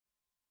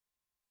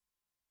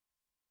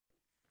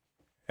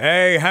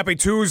Hey, happy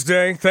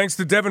Tuesday. Thanks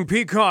to Devin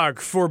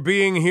Peacock for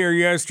being here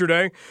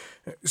yesterday.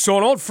 So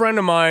an old friend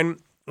of mine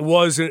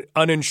was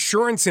an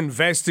insurance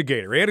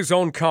investigator. He had his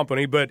own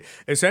company, but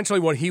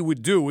essentially what he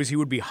would do is he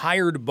would be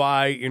hired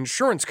by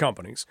insurance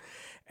companies,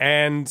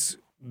 and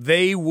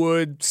they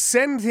would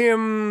send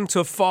him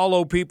to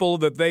follow people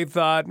that they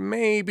thought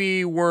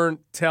maybe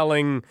weren't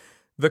telling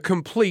the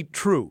complete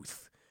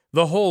truth,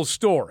 the whole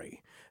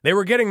story. They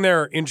were getting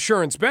their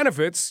insurance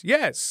benefits,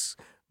 yes,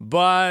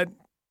 but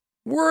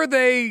were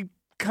they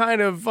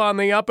kind of on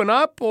the up and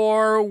up,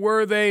 or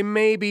were they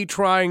maybe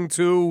trying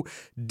to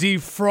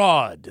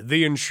defraud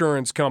the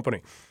insurance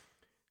company?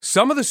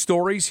 Some of the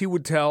stories he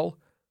would tell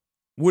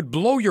would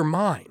blow your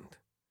mind.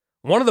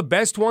 One of the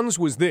best ones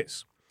was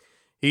this.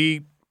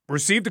 He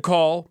received a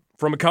call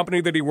from a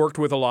company that he worked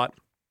with a lot,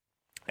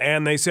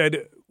 and they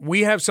said,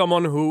 "We have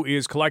someone who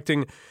is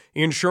collecting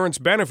insurance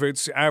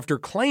benefits after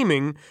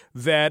claiming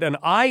that an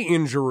eye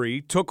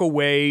injury took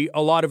away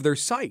a lot of their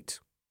sight,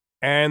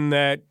 and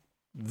that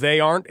they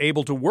aren't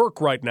able to work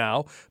right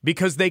now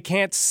because they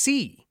can't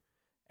see."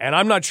 And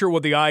I'm not sure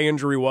what the eye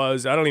injury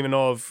was. I don't even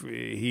know if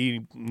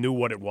he knew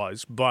what it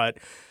was, but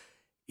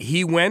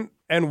he went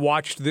and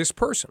watched this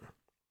person.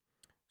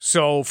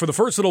 So for the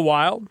first little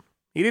while,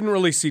 he didn't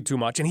really see too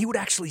much, and he would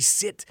actually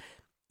sit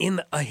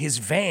in his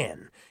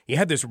van. He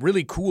had this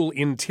really cool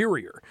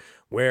interior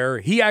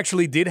where he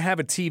actually did have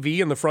a TV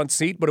in the front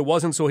seat, but it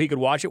wasn't so he could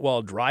watch it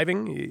while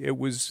driving. It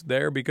was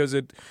there because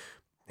it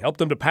helped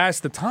him to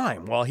pass the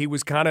time while he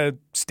was kind of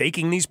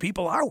staking these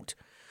people out.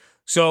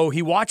 So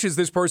he watches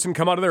this person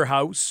come out of their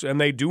house,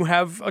 and they do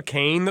have a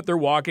cane that they're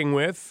walking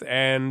with,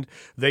 and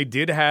they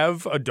did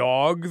have a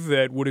dog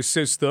that would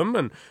assist them.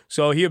 And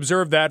so he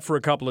observed that for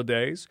a couple of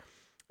days.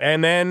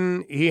 And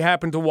then he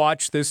happened to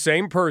watch this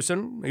same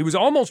person. He was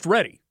almost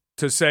ready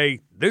to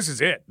say, this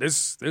is it.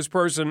 This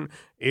person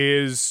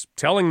is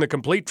telling the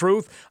complete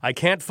truth. I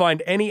can't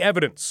find any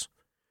evidence.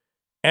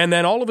 And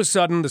then all of a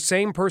sudden, the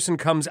same person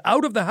comes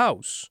out of the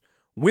house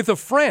with a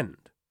friend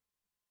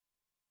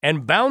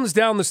and bounds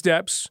down the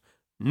steps,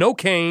 no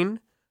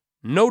cane,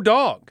 no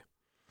dog.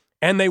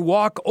 And they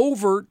walk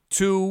over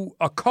to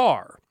a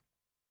car.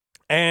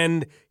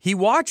 And he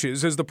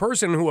watches as the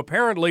person who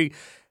apparently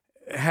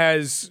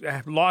has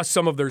lost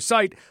some of their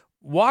sight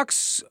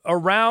walks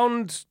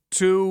around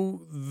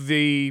to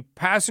the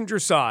passenger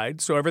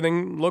side, so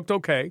everything looked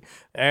okay,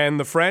 and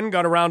the friend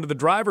got around to the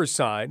driver's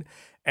side,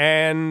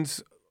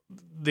 and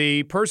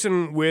the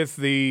person with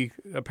the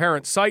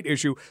apparent sight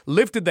issue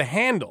lifted the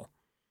handle,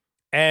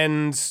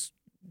 and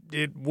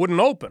it wouldn't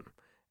open.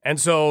 And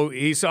so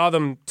he saw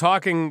them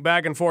talking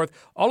back and forth.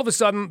 All of a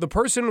sudden, the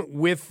person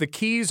with the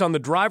keys on the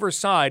driver's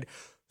side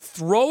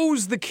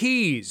throws the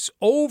keys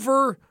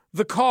over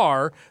the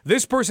car.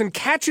 This person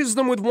catches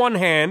them with one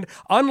hand,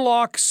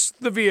 unlocks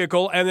the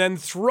vehicle, and then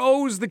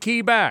throws the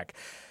key back.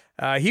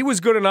 He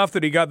was good enough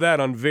that he got that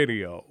on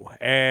video,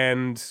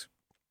 and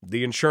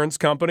the insurance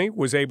company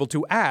was able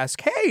to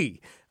ask,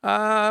 "Hey,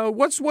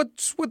 what's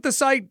with the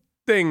sight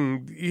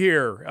thing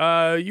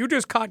here? You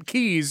just caught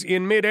keys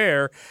in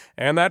midair,"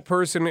 and that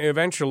person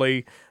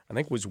eventually, I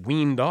think, was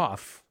weaned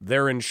off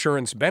their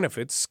insurance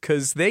benefits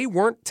because they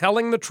weren't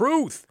telling the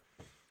truth.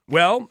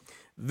 Well,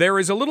 there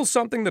is a little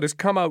something that has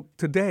come out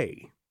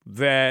today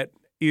that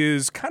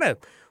is kind of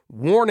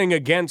warning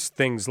against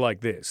things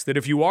like this, that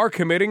if you are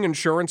committing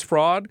insurance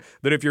fraud,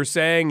 that if you're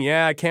saying,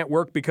 yeah, I can't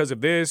work because of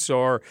this,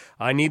 or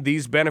I need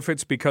these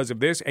benefits because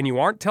of this, and you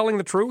aren't telling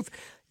the truth,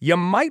 you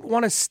might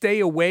want to stay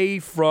away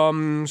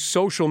from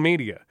social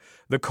media.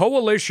 The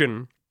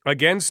Coalition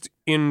Against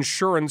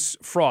Insurance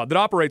Fraud, that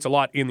operates a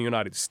lot in the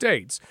United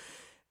States,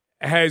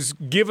 has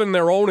given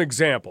their own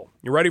example.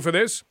 You ready for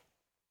this?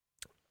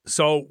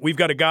 So we've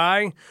got a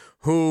guy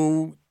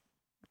who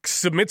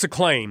submits a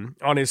claim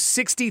on his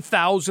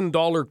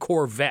 $60,000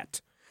 Corvette,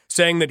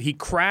 saying that he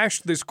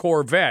crashed this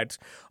Corvette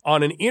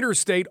on an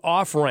interstate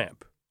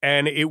off-ramp,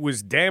 and it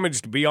was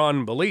damaged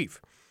beyond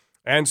belief.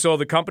 And so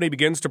the company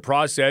begins to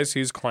process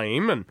his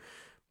claim, and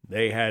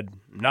they had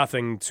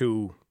nothing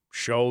to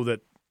show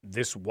that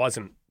this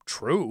wasn't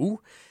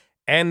true.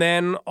 And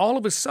then all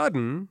of a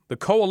sudden, the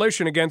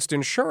Coalition Against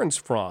Insurance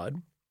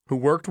Fraud, who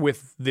worked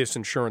with this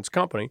insurance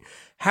company,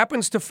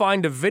 happens to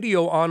find a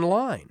video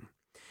online.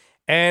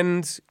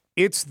 And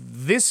it's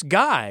this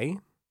guy,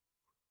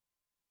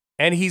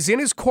 and he's in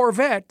his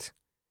Corvette,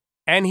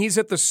 and he's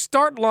at the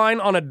start line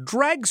on a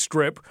drag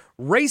strip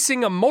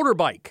racing a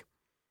motorbike.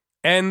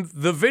 And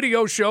the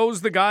video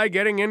shows the guy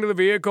getting into the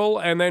vehicle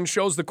and then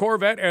shows the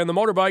Corvette and the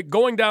motorbike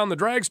going down the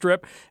drag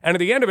strip. And at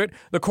the end of it,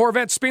 the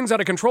Corvette spins out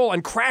of control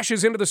and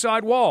crashes into the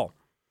side wall.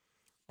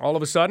 All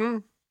of a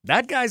sudden,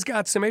 that guy's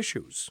got some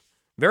issues.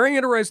 Very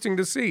interesting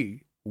to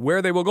see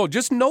where they will go.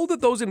 Just know that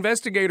those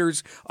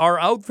investigators are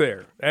out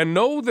there, and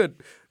know that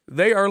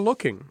they are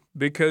looking,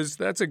 because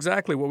that's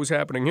exactly what was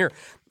happening here.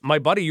 My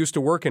buddy used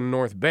to work in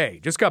North Bay,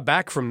 just got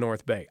back from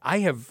North Bay. I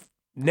have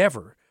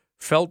never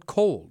felt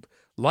cold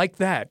like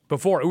that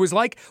before. It was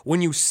like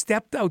when you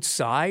stepped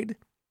outside,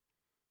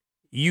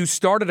 you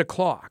started a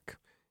clock,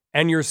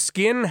 and your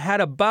skin had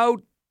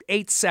about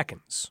 8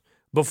 seconds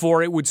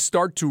before it would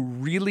start to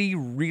really,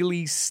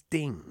 really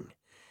sting.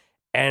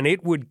 And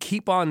it would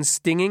keep on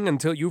stinging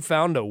until you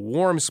found a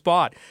warm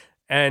spot.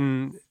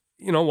 And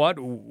you know what?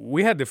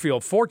 We had to feel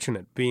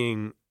fortunate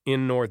being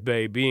in North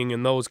Bay, being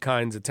in those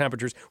kinds of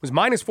temperatures. It was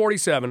minus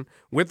 47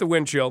 with the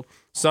wind chill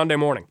Sunday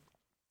morning,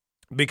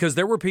 because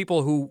there were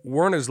people who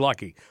weren't as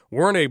lucky,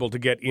 weren't able to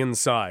get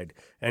inside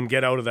and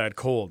get out of that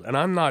cold. And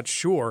I'm not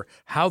sure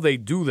how they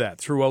do that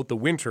throughout the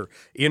winter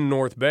in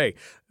North Bay.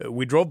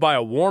 We drove by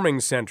a warming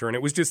center, and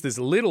it was just this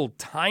little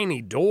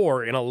tiny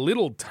door in a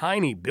little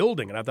tiny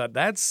building. And I thought,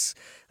 that's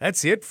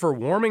it for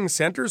warming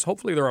centers?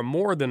 Hopefully there are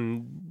more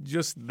than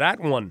just that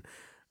one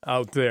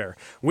out there.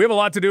 We have a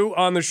lot to do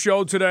on the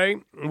show today.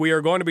 We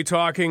are going to be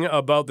talking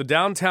about the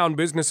Downtown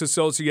Business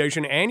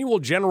Association annual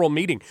general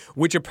meeting,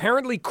 which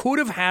apparently could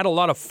have had a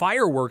lot of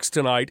fireworks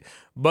tonight,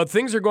 but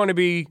things are going to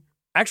be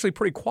actually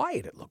pretty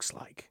quiet, it looks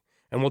like.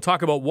 And we'll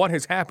talk about what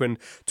has happened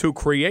to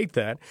create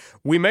that.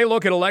 We may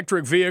look at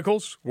electric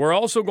vehicles. We're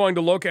also going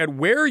to look at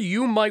where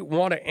you might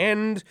want to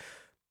end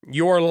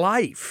your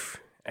life.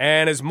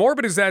 And as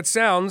morbid as that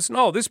sounds,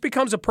 no, this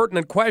becomes a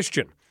pertinent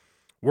question.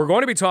 We're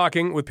going to be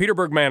talking with Peter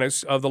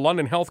Bergmanis of the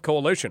London Health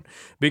Coalition,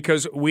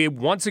 because we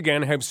once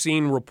again have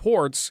seen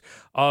reports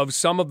of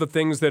some of the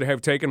things that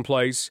have taken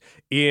place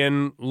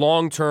in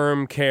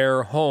long-term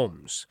care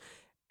homes.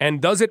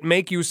 And does it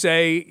make you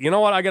say, you know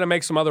what, I got to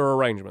make some other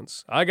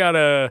arrangements. I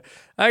gotta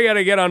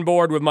get on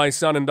board with my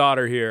son and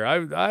daughter here.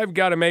 I've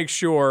got to make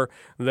sure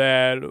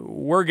that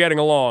we're getting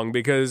along,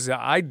 because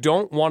I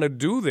don't want to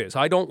do this.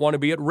 I don't want to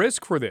be at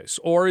risk for this.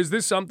 Or is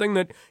this something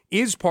that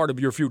is part of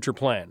your future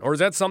plan? Or is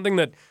that something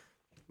that,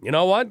 you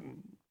know what,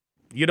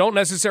 you don't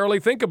necessarily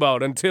think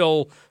about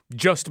until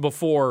just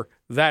before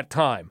that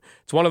time?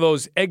 It's one of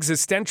those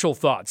existential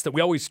thoughts that we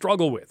always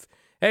struggle with.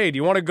 Hey, do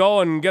you want to go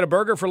and get a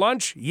burger for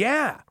lunch?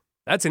 Yeah,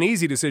 that's an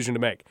easy decision to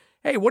make.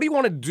 Hey, what do you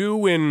want to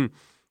do in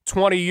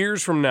 20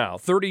 years from now,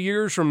 30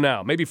 years from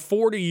now, maybe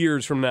 40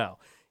 years from now?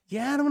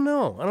 Yeah, I don't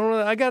know.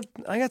 I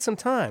got some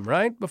time,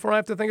 right, before I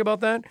have to think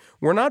about that.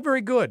 We're not very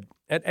good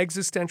at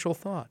existential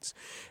thoughts.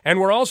 And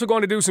we're also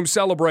going to do some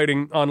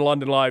celebrating on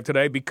London Live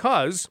today,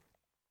 because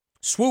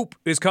Swoop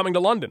is coming to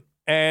London.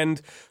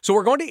 And so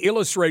we're going to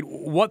illustrate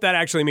what that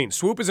actually means.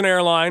 Swoop is an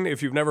airline.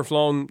 If you've never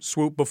flown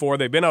Swoop before,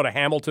 they've been out of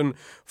Hamilton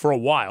for a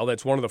while.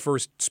 That's one of the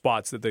first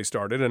spots that they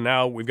started. And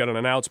now we've got an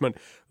announcement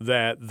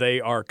that they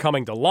are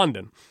coming to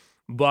London.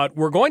 But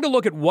we're going to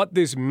look at what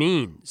this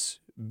means,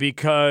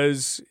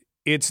 because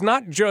it's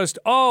not just,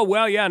 oh,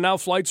 well, yeah, now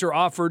flights are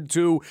offered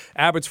to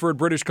Abbotsford,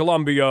 British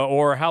Columbia,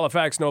 or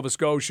Halifax, Nova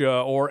Scotia,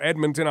 or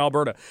Edmonton,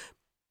 Alberta.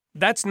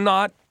 That's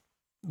not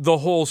the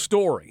whole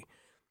story.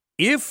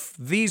 If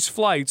these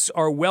flights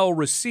are well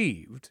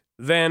received,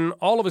 then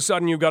all of a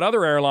sudden you've got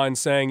other airlines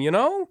saying, you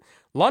know,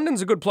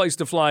 London's a good place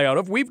to fly out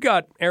of. We've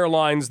got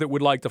airlines that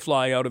would like to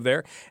fly out of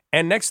there.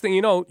 And next thing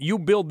you know, you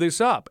build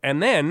this up.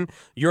 And then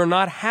you're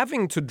not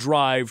having to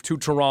drive to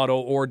Toronto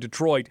or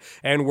Detroit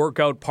and work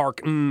out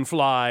park and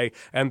fly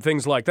and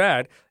things like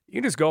that.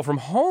 You just go from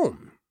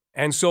home.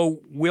 And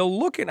so we'll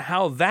look at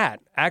how that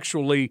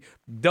actually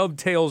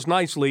dovetails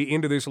nicely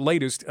into this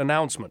latest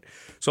announcement.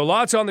 So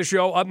lots on the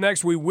show. Up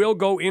next, we will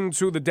go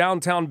into the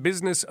Downtown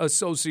Business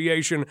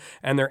Association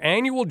and their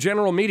annual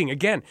general meeting.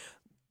 Again,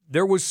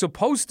 there was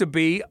supposed to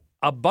be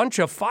a bunch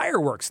of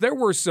fireworks. There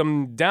were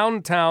some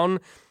downtown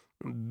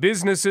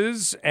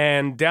businesses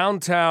and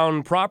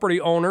downtown property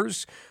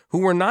owners who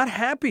were not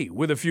happy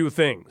with a few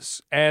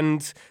things.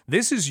 And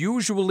this is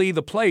usually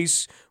the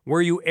place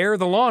where you air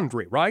the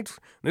laundry, right?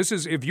 This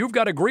is, if you've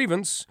got a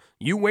grievance,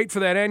 you wait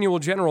for that annual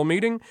general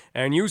meeting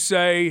and you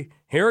say,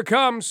 here it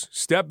comes,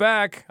 step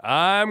back,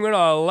 I'm going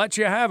to let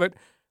you have it.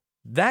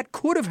 That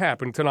could have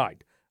happened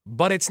tonight,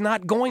 but it's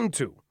not going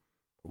to.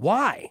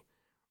 Why?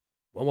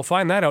 Well, we'll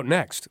find that out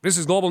next. This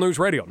is Global News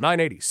Radio,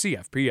 980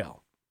 CFPL.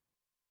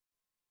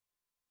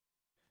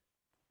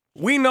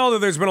 We know that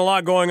there's been a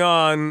lot going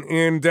on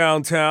in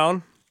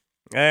downtown,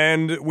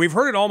 and we've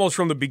heard it almost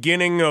from the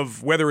beginning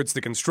of whether it's the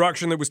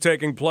construction that was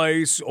taking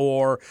place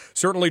or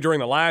certainly during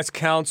the last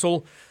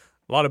council,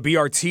 a lot of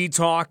BRT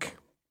talk.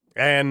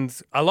 And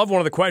I love one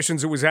of the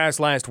questions that was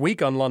asked last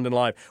week on London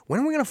Live. When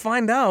are we going to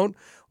find out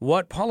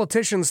what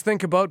politicians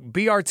think about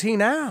BRT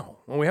now?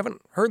 Well, we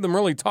haven't heard them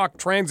really talk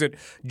transit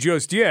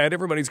just yet.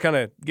 Everybody's kind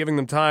of giving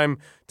them time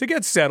to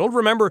get settled.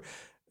 Remember,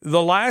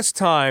 the last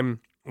time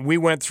we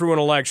went through an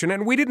election,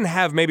 and we didn't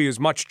have maybe as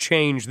much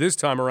change this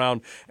time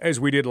around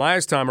as we did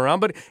last time around,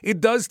 but it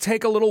does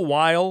take a little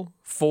while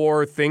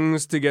for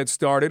things to get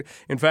started.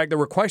 In fact, there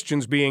were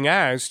questions being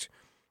asked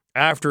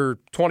after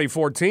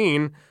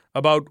 2014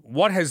 about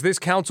what has this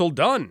council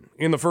done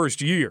in the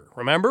first year.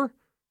 Remember?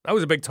 That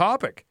was a big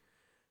topic.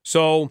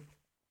 So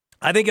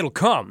I think it'll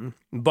come,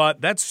 but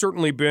that's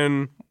certainly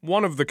been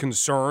one of the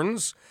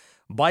concerns.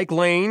 Bike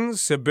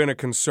lanes have been a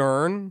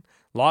concern.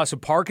 Loss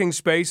of parking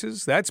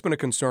spaces, that's been a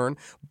concern.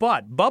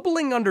 But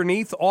bubbling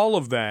underneath all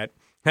of that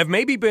have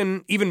maybe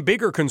been even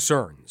bigger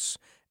concerns.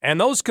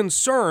 And those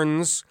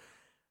concerns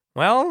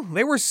Well,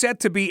 they were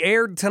set to be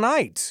aired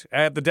tonight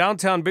at the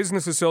Downtown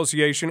Business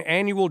Association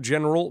annual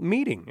general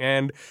meeting.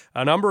 And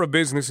a number of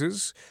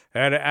businesses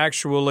had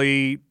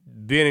actually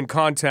been in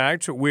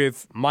contact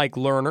with Mike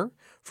Lerner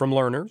from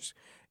Learners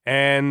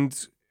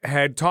and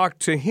had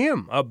talked to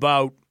him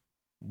about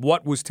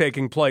what was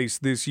taking place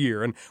this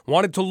year and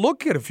wanted to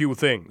look at a few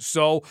things.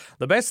 So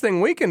the best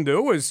thing we can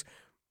do is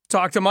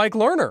talk to Mike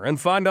Lerner and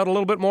find out a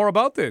little bit more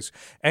about this.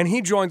 And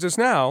he joins us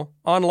now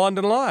on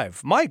London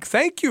Live. Mike,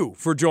 thank you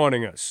for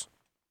joining us.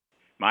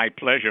 My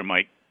pleasure,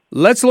 Mike.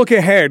 Let's look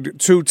ahead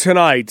to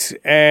tonight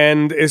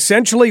and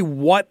essentially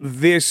what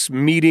this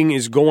meeting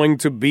is going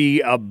to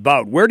be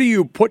about. Where do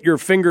you put your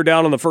finger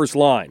down on the first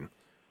line?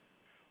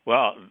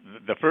 Well,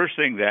 the first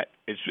thing that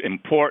is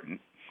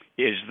important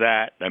is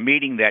that a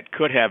meeting that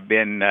could have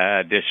been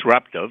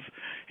disruptive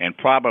and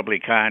probably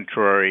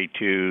contrary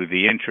to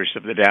the interests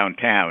of the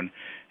downtown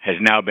has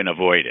now been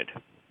avoided.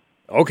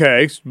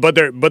 Okay, but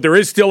there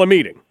is still a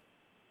meeting.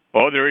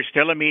 Oh, there is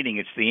still a meeting.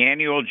 It's the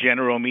annual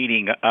general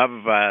meeting of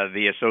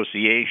the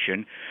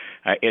association.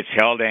 It's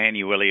held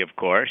annually, of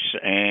course,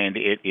 and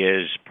it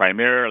is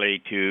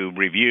primarily to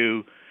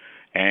review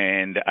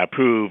and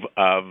approve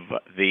of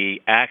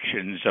the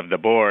actions of the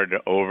board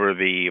over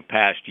the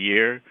past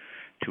year,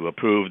 to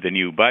approve the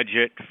new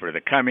budget for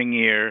the coming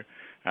year,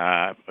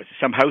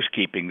 some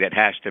housekeeping that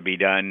has to be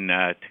done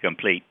to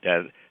complete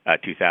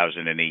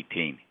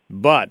 2018.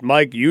 But,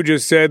 Mike, you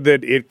just said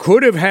that it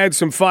could have had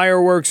some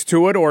fireworks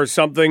to it or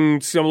something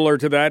similar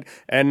to that,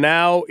 and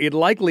now it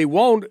likely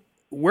won't.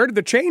 Where did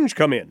the change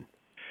come in?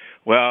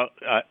 Well,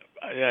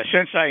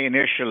 since I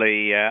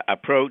initially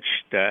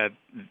approached the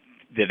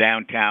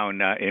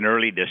downtown in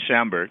early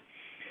December,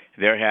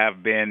 there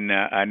have been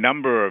a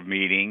number of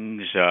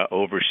meetings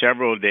over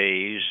several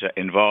days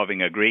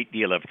involving a great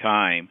deal of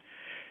time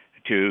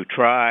to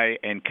try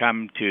and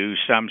come to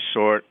some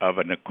sort of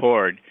an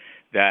accord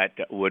that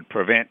would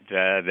prevent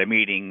the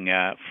meeting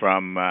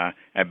from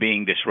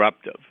being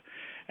disruptive.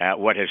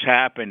 What has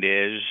happened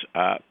is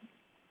I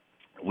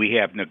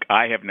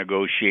have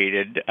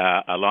negotiated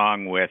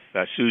along with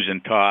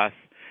Susan Toth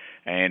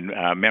and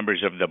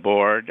members of the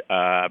board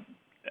a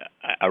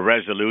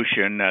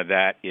resolution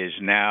that is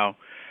now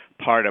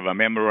part of a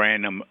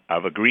memorandum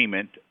of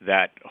agreement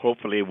that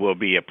hopefully will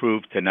be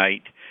approved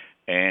tonight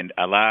and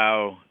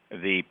allow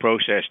the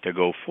process to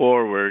go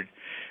forward,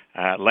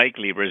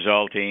 likely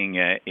resulting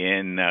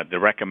in the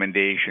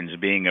recommendations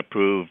being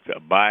approved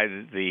by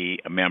the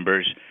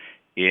members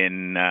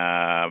in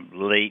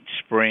late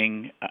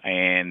spring,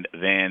 and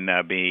then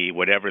be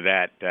whatever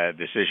that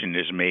decision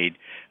is made,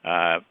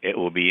 it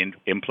will be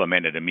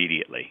implemented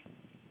immediately.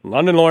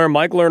 London lawyer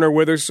Mike Lerner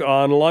with us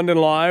on London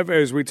Live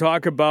as we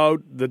talk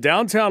about the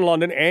Downtown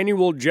London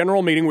annual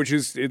general meeting, which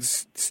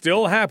it's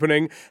still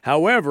happening.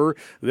 However,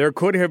 there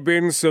could have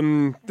been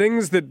some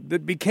things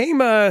that became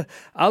a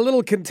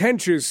little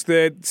contentious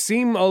that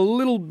seem a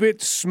little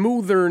bit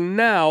smoother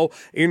now.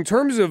 In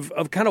terms of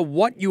kind of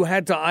what you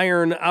had to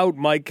iron out,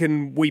 Mike,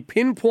 can we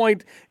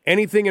pinpoint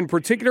anything in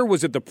particular?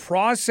 Was it the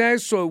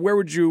process, or where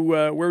would you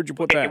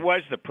put that? It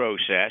was the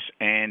process,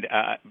 and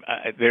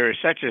there is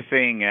such a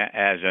thing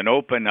as an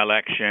open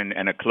election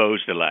and a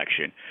closed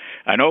election.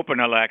 An open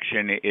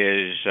election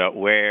is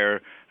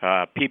where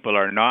people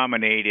are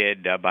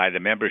nominated by the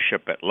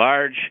membership at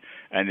large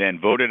and then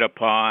voted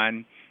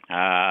upon.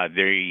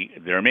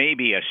 There may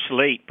be a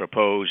slate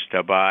proposed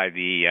by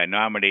the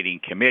nominating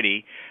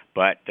committee,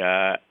 but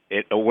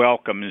it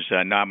welcomes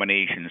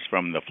nominations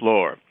from the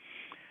floor.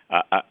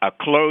 A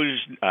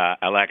closed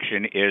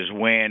election is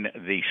when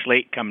the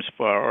slate comes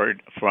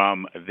forward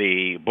from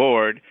the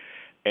board,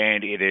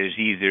 and it is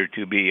either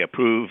to be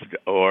approved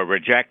or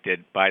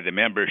rejected by the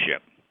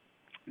membership.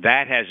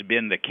 That has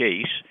been the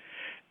case,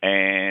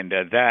 and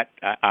that,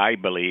 I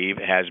believe,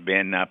 has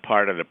been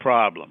part of the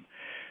problem.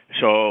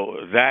 So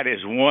that is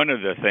one of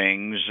the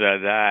things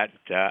that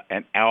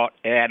an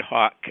ad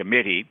hoc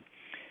committee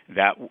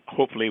that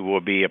hopefully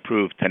will be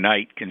approved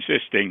tonight,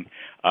 consisting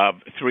of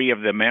 3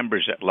 of the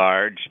members at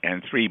large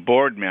and 3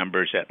 board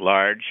members at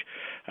large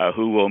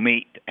who will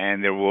meet,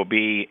 and there will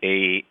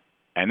be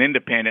an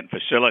independent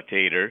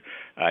facilitator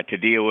to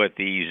deal with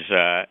these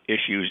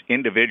issues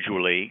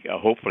individually,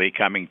 hopefully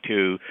coming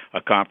to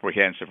a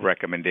comprehensive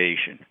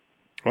recommendation.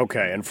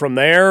 Okay, and from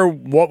there,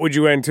 what would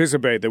you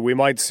anticipate? That we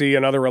might see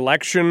another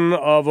election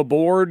of a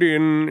board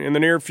in the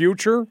near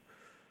future?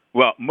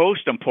 Well,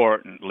 most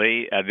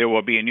importantly, there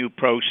will be a new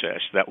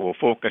process that will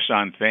focus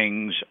on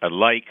things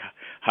like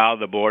how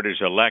the board is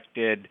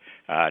elected,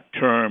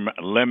 term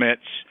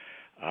limits,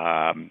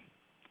 how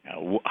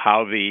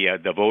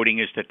the voting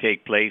is to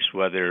take place,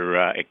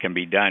 whether it can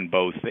be done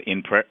both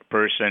in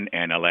person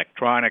and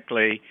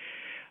electronically,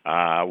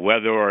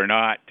 whether or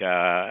not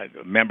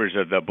members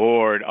of the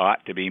board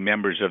ought to be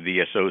members of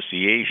the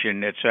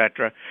association,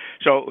 etc.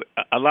 So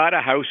a lot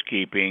of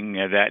housekeeping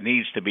that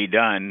needs to be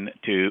done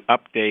to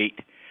update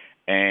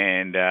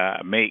and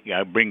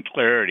bring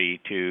clarity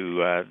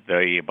to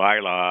the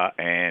bylaw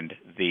and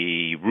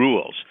the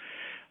rules.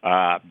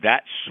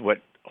 That's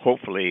what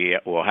hopefully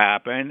will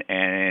happen.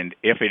 And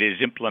if it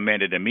is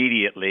implemented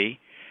immediately,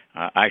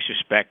 I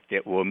suspect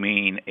it will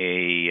mean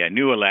a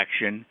new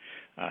election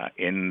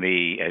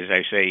as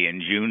I say,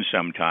 in June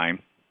sometime.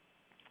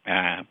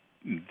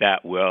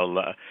 That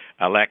will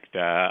elect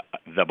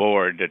the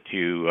board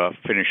to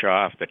finish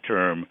off the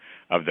term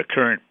of the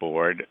current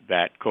board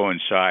that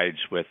coincides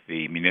with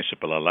the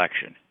municipal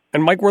election.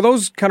 And Mike, were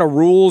those kind of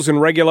rules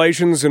and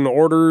regulations and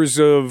orders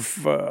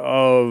of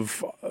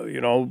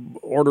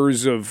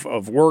orders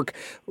of work,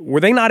 were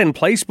they not in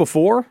place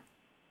before?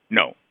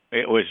 No,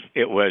 it was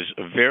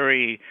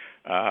very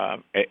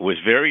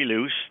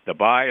loose. The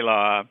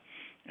bylaw.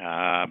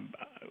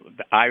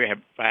 I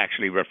have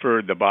actually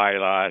referred the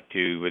bylaw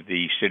to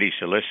the city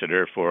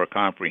solicitor for a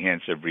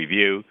comprehensive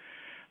review.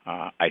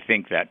 I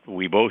think that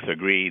we both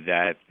agree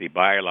that the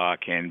bylaw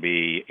can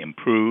be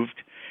improved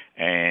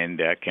and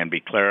can be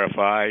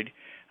clarified.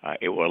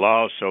 It will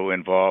also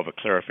involve a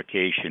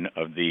clarification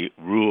of the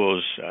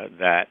rules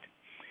that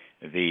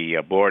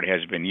the board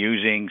has been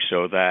using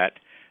so that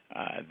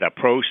the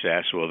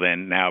process will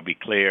then now be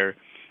clear,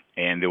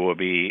 and there will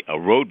be a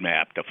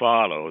roadmap to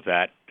follow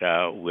that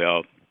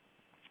will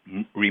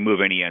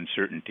remove any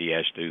uncertainty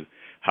as to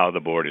how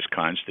the board is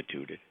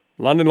constituted.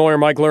 London lawyer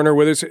Mike Lerner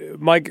with us.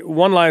 Mike,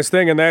 one last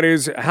thing, and that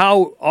is,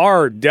 how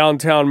are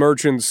downtown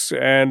merchants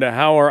and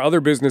how are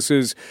other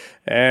businesses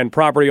and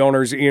property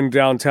owners in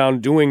downtown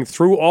doing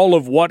through all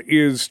of what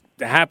is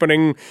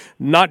happening,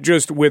 not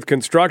just with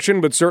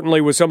construction, but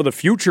certainly with some of the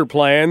future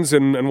plans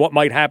and what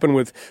might happen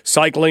with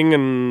cycling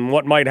and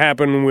what might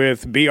happen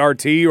with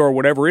BRT or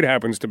whatever it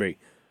happens to be?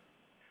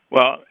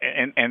 Well,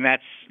 and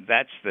that's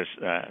the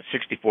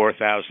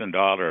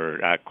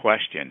 $64,000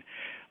 question.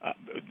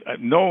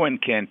 No one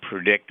can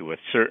predict with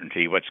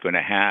certainty what's going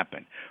to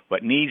happen.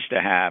 What needs to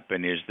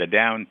happen is the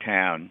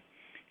downtown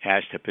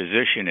has to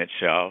position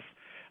itself,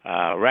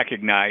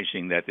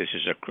 recognizing that this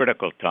is a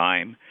critical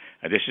time.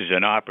 This is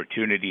an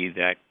opportunity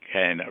that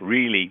can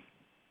really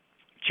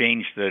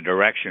change the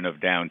direction of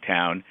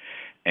downtown,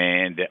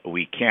 and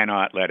we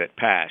cannot let it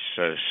pass.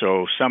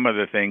 So some of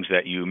the things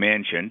that you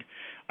mentioned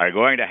are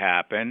going to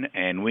happen,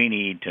 and we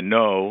need to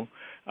know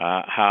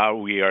how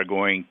we are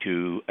going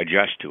to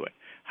adjust to it.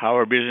 How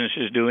are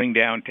businesses doing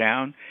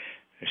downtown?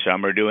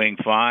 Some are doing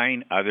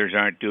fine. Others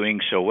aren't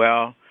doing so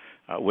well.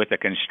 With the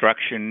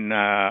construction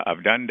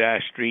of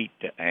Dundas Street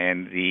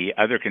and the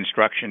other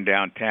construction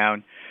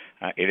downtown,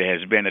 it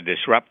has been a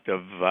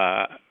disruptive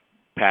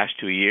past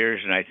 2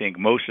 years, and I think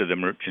most of the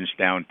merchants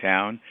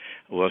downtown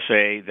will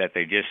say that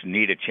they just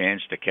need a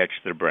chance to catch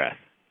their breath.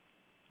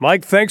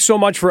 Mike, thanks so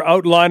much for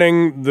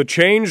outlining the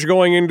change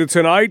going into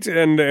tonight.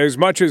 And as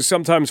much as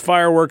sometimes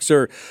fireworks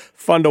are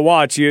fun to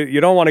watch,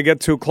 you don't want to get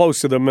too close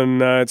to them.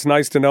 And it's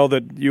nice to know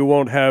that you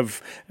won't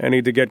have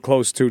any to get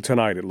close to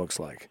tonight, it looks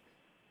like.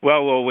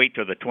 Well, we'll wait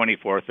till the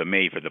 24th of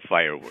May for the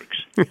fireworks.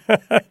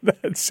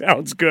 That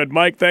sounds good.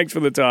 Mike, thanks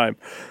for the time.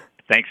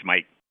 Thanks,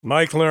 Mike.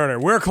 Mike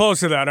Lerner. We're close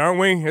to that, aren't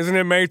we? Isn't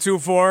it May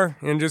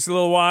 2-4 in just a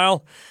little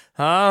while?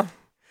 Huh?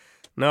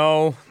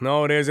 No,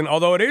 it isn't.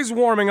 Although it is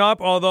warming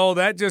up, although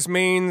that just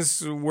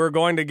means we're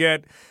going to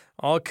get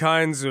all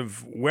kinds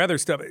of weather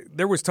stuff.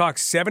 There was talk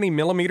 70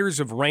 millimeters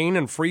of rain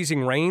and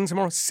freezing rain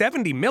tomorrow.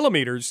 70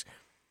 millimeters?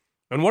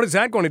 And what is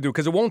that going to do?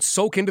 Because it won't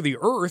soak into the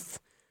earth.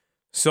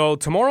 So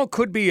tomorrow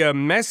could be a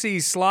messy,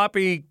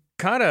 sloppy,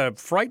 kind of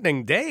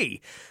frightening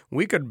day.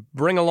 We could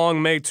bring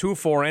along May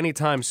 2-4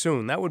 anytime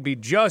soon. That would be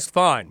just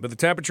fine. But the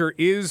temperature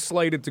is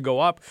slated to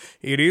go up.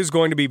 It is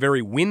going to be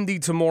very windy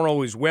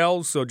tomorrow as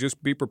well, so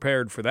just be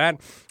prepared for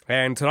that.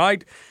 And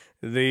tonight,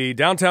 the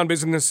Downtown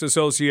Business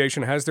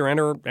Association has their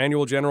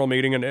annual general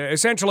meeting, and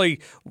essentially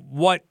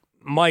what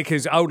Mike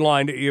has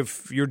outlined,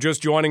 if you're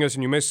just joining us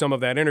and you missed some of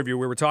that interview,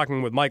 we were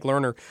talking with Mike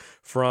Lerner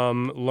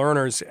from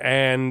Lerner's,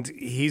 and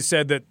he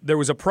said that there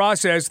was a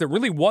process that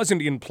really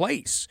wasn't in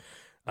place.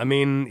 I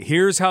mean,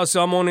 here's how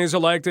someone is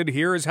elected.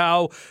 Here's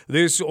how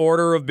this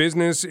order of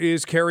business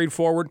is carried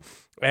forward.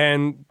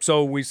 And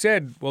so we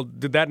said, well,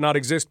 did that not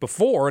exist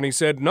before? And he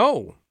said,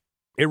 no,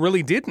 it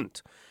really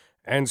didn't.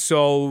 And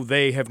so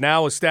they have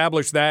now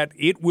established that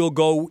it will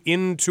go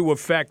into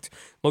effect,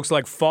 looks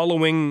like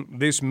following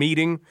this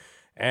meeting,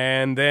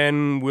 and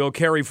then we'll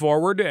carry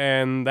forward,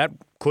 and that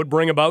could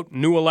bring about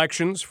new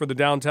elections for the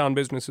Downtown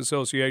Business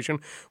Association.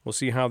 We'll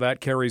see how that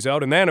carries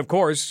out. And then, of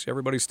course,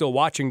 everybody's still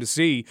watching to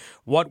see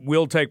what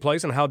will take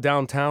place and how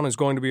downtown is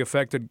going to be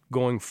affected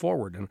going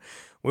forward. And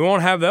we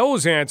won't have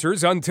those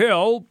answers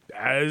until,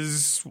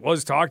 as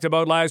was talked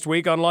about last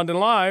week on London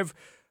Live,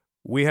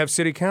 we have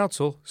City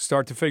Council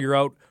start to figure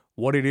out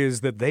what it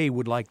is that they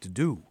would like to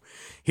do.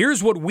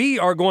 Here's what we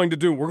are going to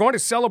do. We're going to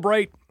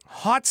celebrate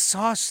Hot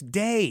Sauce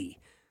Day.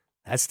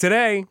 That's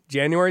today,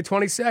 January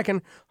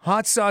 22nd,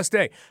 Hot Sauce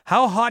Day.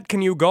 How hot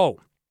can you go?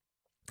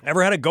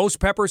 Ever had a ghost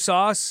pepper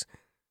sauce?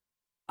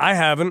 I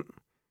haven't.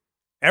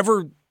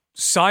 Ever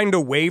signed a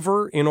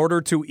waiver in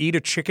order to eat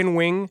a chicken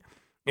wing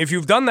If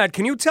you've done that,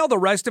 can you tell the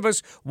rest of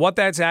us what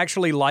that's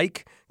actually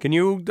like? Can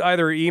you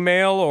either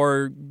email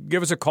or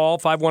give us a call,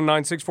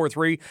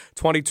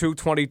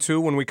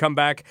 519-643-2222, when we come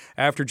back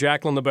after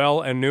Jacqueline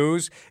LaBelle and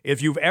news?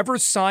 If you've ever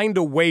signed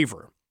a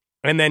waiver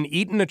and then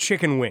eaten a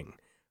chicken wing,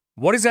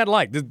 what is that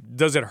like?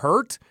 Does it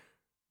hurt?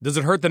 Does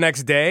it hurt the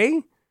next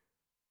day?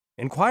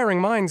 Inquiring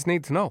minds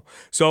need to know.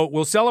 So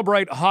we'll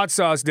celebrate Hot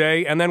Sauce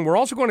Day, and then we're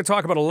also going to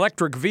talk about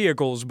electric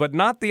vehicles, but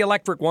not the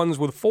electric ones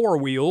with 4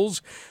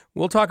 wheels.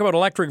 We'll talk about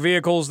electric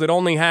vehicles that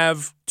only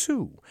have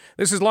 2.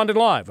 This is London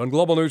Live on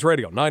Global News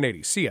Radio,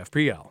 980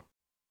 CFPL.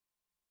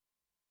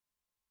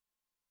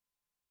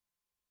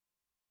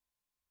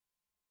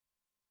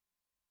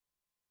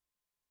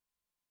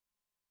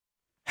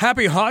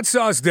 Happy Hot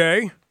Sauce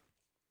Day.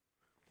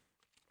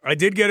 I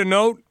did get a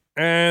note.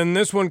 And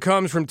this one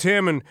comes from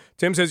Tim, and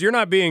Tim says, "You're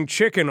not being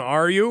chicken,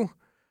 are you?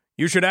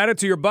 You should add it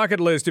to your bucket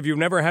list if you've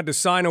never had to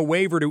sign a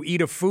waiver to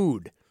eat a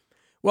food."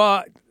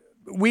 Well,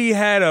 we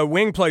had a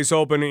wing place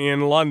open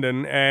in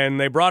London, and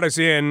they brought us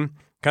in,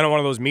 kind of one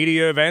of those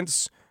media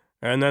events,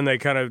 and then they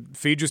kind of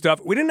feed you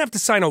stuff. We didn't have to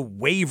sign a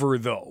waiver,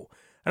 though.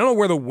 I don't know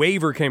where the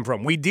waiver came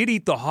from. We did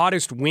eat the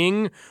hottest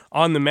wing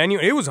on the menu.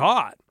 It was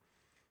hot,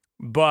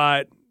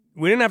 but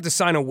we didn't have to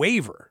sign a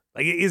waiver.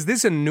 Like, is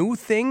this a new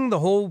thing, the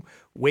whole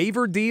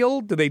waiver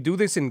deal? Do they do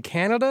this in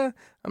Canada?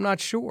 I'm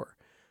not sure.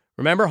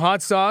 Remember,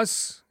 hot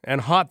sauce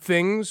and hot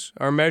things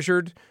are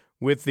measured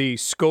with the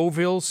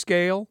Scoville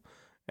scale,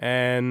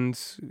 and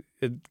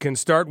it can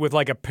start with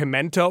like a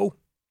pimento.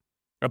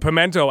 A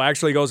pimento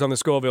actually goes on the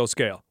Scoville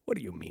scale. What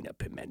do you mean a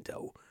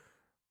pimento?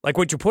 Like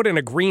what you put in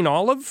a green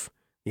olive?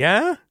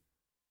 Yeah?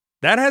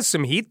 That has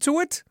some heat to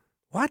it?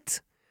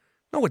 What?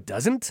 No, it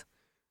doesn't.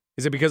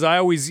 Is it because I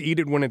always eat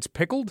it when it's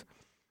pickled?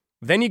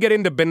 Then you get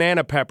into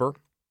banana pepper.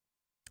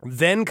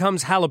 Then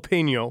comes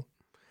jalapeno.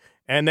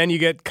 And then you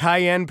get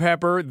cayenne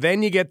pepper.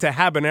 Then you get to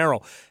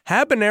habanero.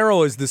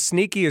 Habanero is the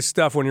sneakiest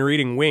stuff when you're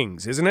eating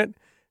wings, isn't it?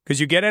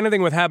 Because you get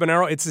anything with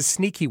habanero, it's a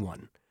sneaky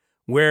one.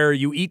 Where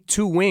you eat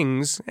 2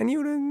 wings and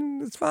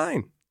it's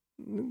fine.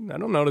 I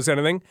don't notice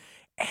anything.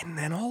 And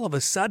then all of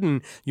a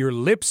sudden, your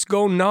lips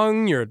go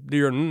numb,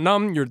 you're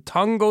numb, your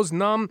tongue goes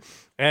numb,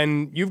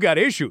 and you've got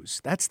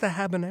issues. That's the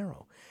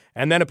habanero.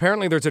 And then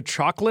apparently there's a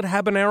chocolate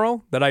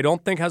habanero that I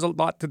don't think has a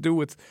lot to do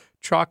with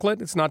chocolate.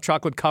 It's not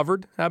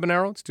chocolate-covered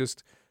habanero. It's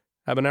just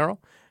habanero.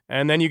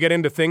 And then you get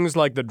into things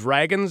like the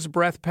dragon's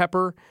breath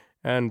pepper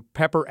and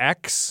pepper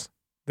X,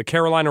 the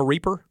Carolina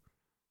Reaper.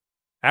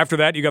 After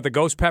that, you got the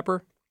ghost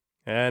pepper.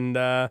 And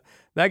that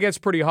gets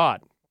pretty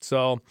hot.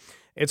 So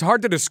it's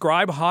hard to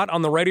describe hot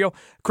on the radio.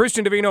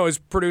 Christian Davino is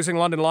producing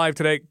London Live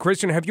today.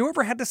 Christian, have you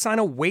ever had to sign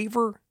a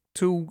waiver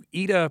to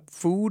eat a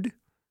food?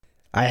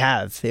 I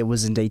have. It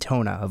was in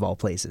Daytona, of all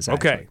places.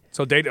 Actually. Okay,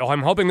 so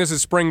I'm hoping this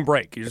is spring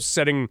break. You're just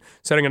setting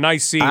a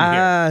nice scene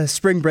here.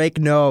 Spring break?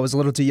 No, I was a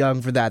little too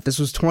young for that. This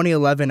was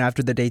 2011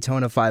 after the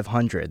Daytona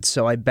 500.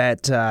 So I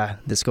bet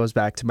this goes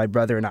back to my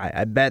brother and I.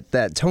 I bet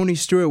that Tony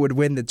Stewart would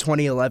win the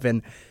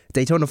 2011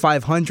 Daytona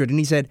 500, and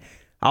he said,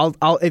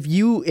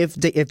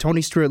 if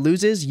Tony Stewart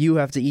loses, you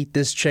have to eat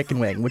this chicken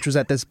wing, which was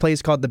at this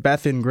place called the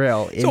Bethan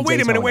Grill in So wait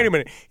Daytona. a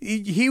minute.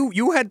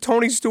 You had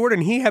Tony Stewart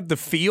and he had the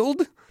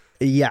field?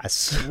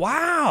 Yes.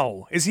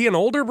 Wow. Is he an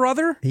older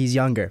brother? He's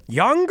younger.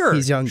 Younger?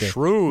 He's younger.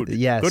 Shrewd.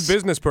 Yes. Good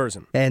business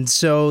person. And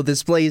so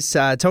this place,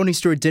 Tony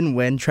Stewart didn't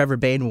win. Trevor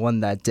Bayne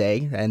won that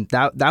day. And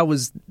that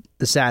was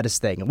the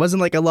saddest thing. It wasn't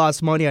like I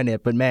lost money on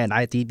it, but man, I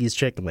had to eat these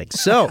chicken wings.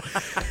 So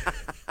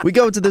we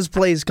go to this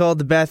place called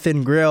the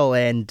Bethan Grill,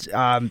 and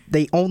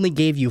they only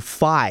gave you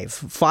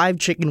five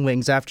chicken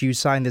wings after you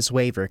signed this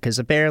waiver, because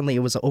apparently it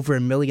was over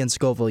 1 million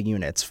Scoville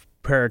units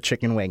per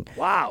chicken wing.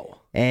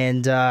 Wow.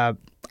 And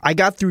I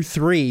got through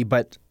 3,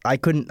 but I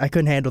couldn't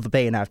handle the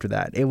pain after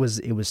that. It was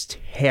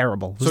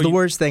terrible. It was the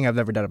worst thing I've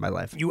ever done in my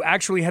life. You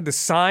actually had to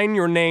sign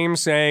your name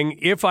saying,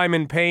 if I'm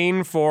in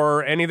pain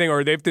for anything,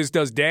 or if this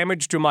does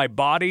damage to my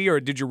body,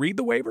 or did you read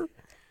the waiver?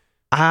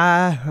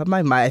 I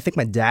think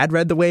my dad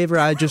read the waiver.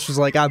 I just was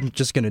like, I'm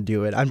just going to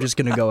do it. I'm just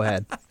going to go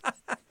ahead.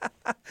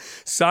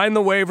 Sign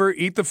the waiver,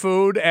 eat the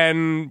food,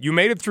 and you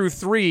made it through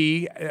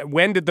 3.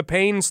 When did the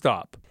pain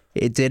stop?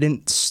 It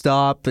didn't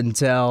stop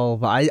until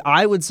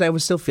I would say I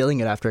was still feeling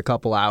it after a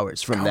couple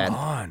hours from then. Come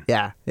on.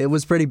 Yeah, it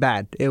was pretty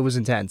bad. It was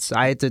intense.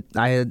 It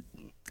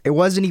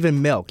wasn't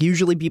even milk.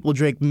 Usually people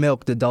drink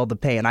milk to dull the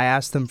pain. I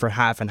asked them for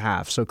half and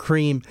half. So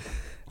cream,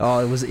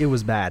 it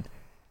was bad.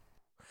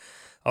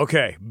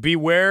 Okay,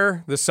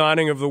 beware the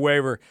signing of the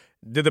waiver.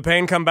 Did the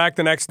pain come back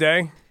the next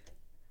day?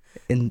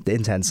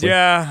 Intensely.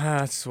 Yeah,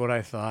 that's what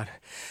I thought.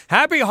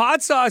 Happy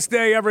Hot Sauce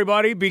Day,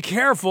 everybody. Be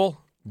careful.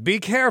 Be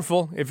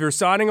careful if you're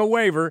signing a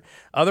waiver.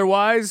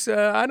 Otherwise,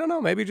 I don't know,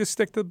 maybe just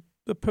stick to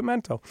the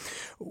pimento.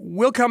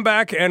 We'll come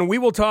back and we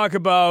will talk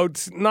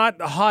about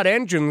not hot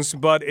engines,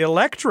 but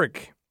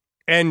electric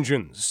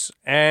engines.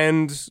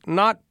 And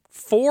not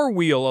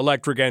 4-wheel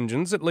electric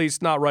engines, at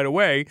least not right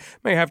away.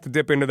 May have to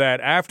dip into that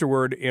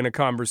afterward in a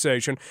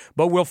conversation.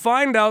 But we'll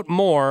find out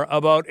more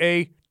about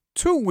a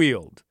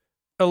 2-wheeled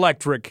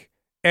electric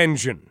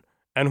engine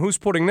and who's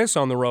putting this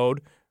on the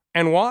road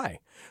and why.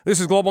 This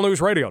is Global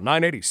News Radio,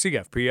 980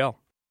 CFPL.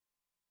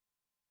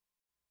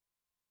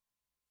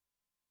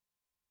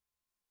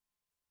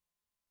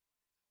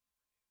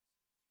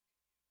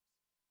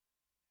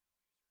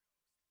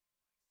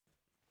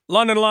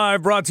 London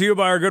Live brought to you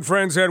by our good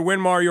friends at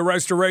Winmar, your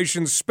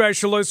restoration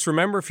specialists.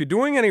 Remember, if you're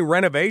doing any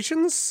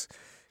renovations,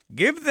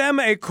 give them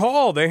a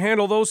call. They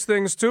handle those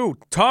things too.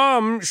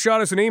 Tom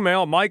shot us an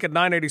email, Mike at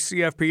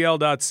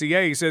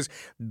 980cfpl.ca. He says,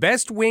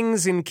 best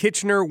wings in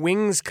Kitchener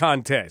wings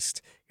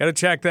contest. Got to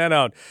check that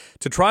out.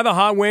 To try the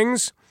hot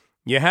wings,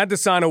 you had to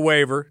sign a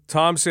waiver.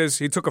 Tom says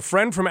he took a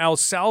friend from El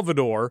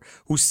Salvador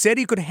who said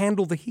he could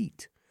handle the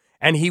heat,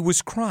 and he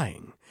was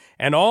crying.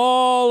 And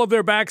all of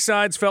their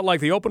backsides felt like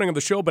the opening of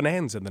the show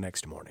Bonanza the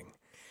next morning.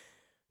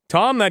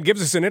 Tom, that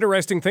gives us an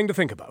interesting thing to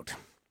think about.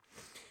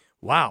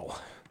 Wow.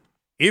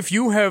 If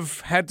you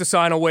have had to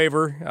sign a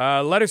waiver,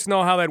 let us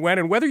know how that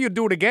went and whether you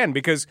do it again,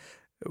 because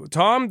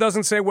Tom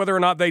doesn't say whether or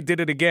not they did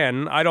it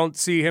again. I don't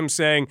see him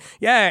saying,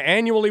 yeah,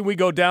 annually we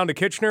go down to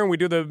Kitchener and we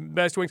do the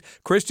best wings.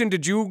 Christian,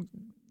 have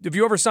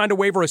you ever signed a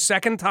waiver a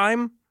second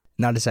time?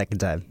 Not a second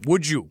time.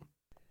 Would you?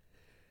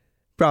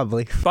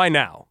 Probably. By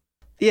now.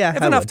 Yeah,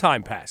 if enough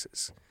time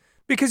passes.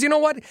 Because you know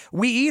what?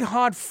 We eat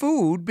hot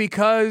food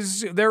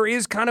because there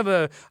is kind of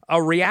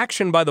a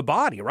reaction by the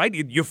body, right?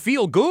 You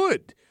feel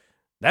good.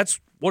 That's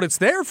what it's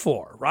there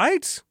for,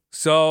 right?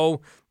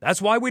 So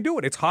that's why we do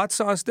it. It's Hot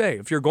Sauce Day.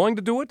 If you're going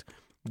to do it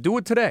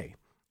today.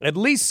 At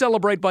least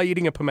celebrate by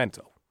eating a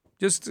pimento.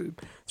 Just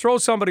throw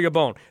somebody a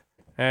bone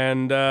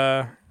and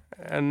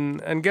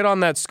get on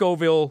that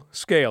Scoville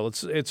scale.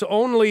 It's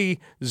only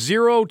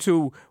 0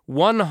 to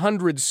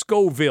 100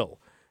 Scoville.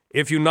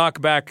 If you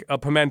knock back a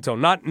pimento,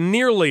 not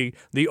nearly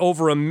the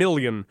over 1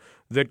 million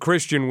that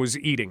Christian was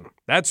eating.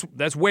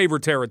 That's waiver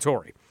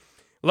territory.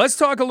 Let's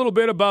talk a little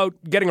bit about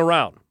getting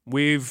around.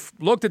 We've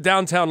looked at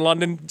downtown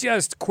London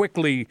just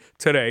quickly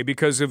today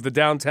because of the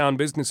Downtown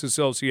Business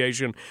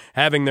Association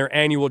having their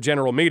annual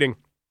general meeting.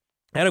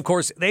 And, of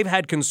course, they've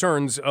had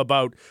concerns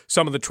about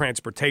some of the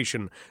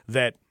transportation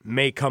that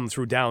may come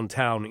through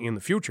downtown in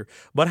the future.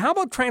 But how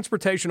about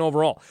transportation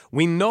overall?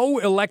 We know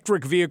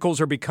electric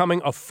vehicles are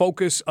becoming a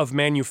focus of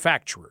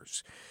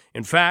manufacturers.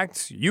 In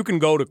fact, you can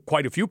go to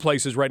quite a few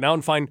places right now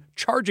and find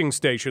charging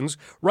stations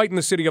right in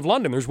the city of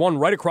London. There's one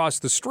right across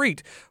the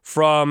street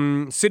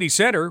from City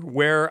Centre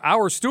where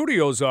our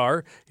studios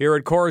are here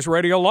at Chorus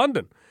Radio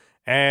London.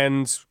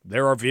 And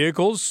there are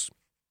vehicles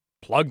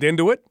plugged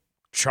into it,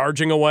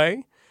 charging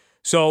away.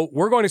 So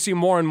we're going to see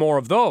more and more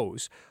of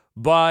those,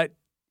 but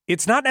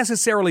it's not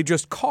necessarily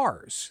just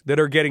cars that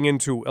are getting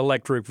into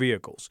electric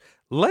vehicles.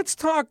 Let's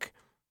talk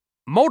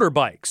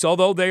motorbikes,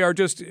 although they are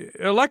just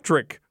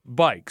electric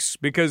bikes,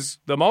 because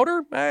the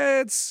motor,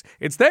 it's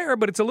there,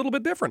 but it's a little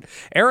bit different.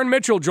 Aaron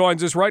Mitchell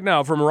joins us right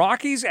now from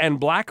Rockies and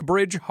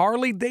Blackbridge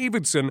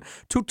Harley-Davidson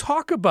to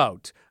talk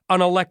about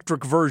an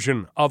electric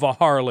version of a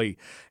Harley.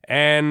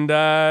 And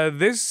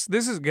this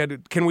is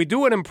good. Can we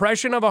do an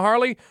impression of a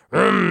Harley?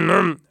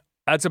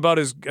 That's about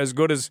as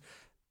good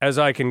as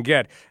I can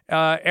get.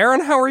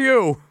 Aaron, how are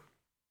you?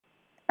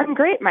 I'm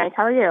great, Mike.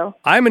 How are you?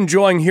 I'm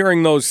enjoying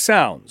hearing those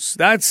sounds.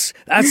 That's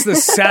the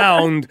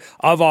sound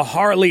of a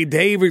Harley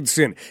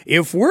Davidson.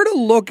 If we're to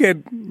look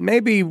at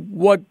maybe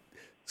what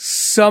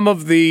some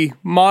of the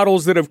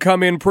models that have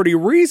come in pretty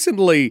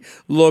recently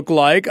look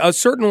like, a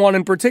certain one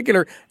in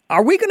particular,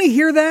 are we going to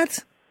hear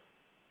that?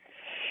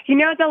 You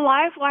know, the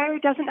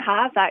Livewire doesn't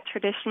have that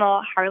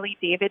traditional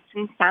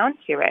Harley-Davidson sound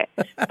to it.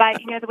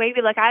 But, you know, the way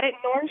we look at it,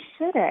 nor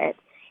should it.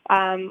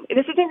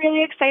 This is a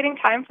really exciting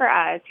time for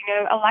us. You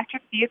know,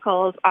 electric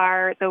vehicles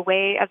are the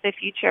way of the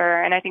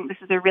future, and I think this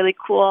is a really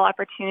cool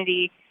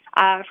opportunity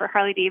for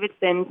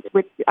Harley-Davidson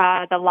with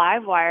the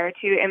Livewire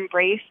to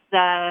embrace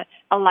the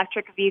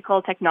electric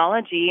vehicle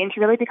technology and to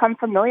really become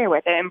familiar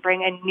with it and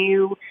bring a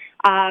new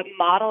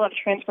model of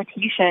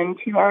transportation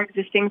to our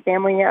existing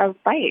family of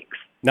bikes.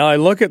 Now, I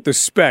look at the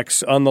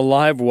specs on the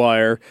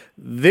Livewire.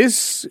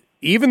 This,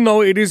 even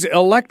though it is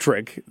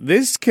electric,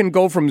 this can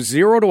go from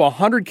 0 to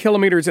 100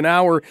 kilometers an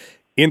hour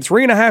in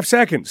 3.5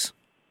 seconds.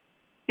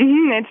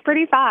 It's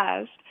pretty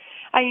fast.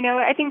 You know,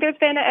 I think there's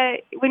been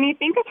when you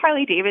think of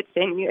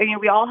Harley-Davidson, you know,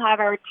 we all have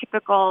our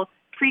typical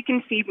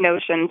preconceived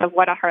notions of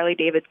what a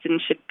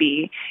Harley-Davidson should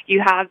be.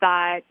 You have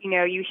that, you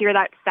know, you hear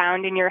that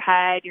sound in your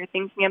head, you're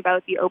thinking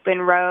about the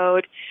open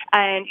road,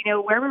 and, you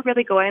know, where we're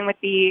really going with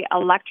the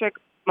electric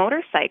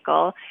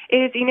motorcycle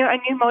is, you know, a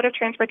new mode of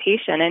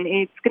transportation, and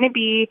it's going to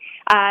be,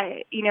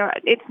 you know,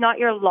 it's not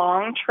your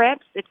long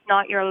trips, it's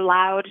not your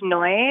loud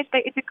noise,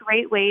 but it's a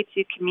great way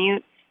to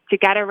commute, to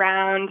get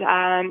around,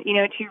 you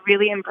know, to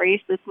really embrace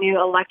this new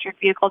electric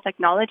vehicle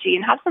technology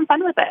and have some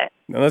fun with it.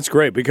 Now, that's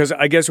great, because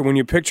I guess when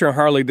you picture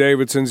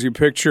Harley-Davidsons, you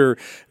picture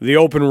the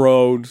open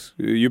road,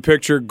 you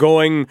picture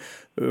going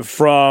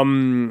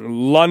from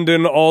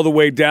London all the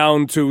way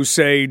down to,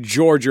 say,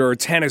 Georgia or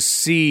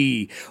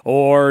Tennessee,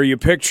 or you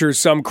picture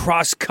some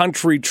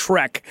cross-country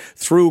trek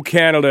through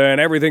Canada and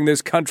everything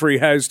this country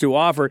has to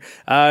offer.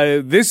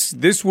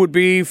 This would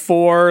be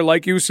for,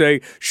 like you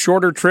say,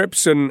 shorter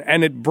trips, and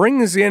it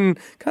brings in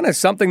kind of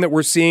something that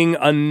we're seeing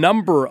a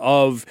number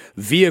of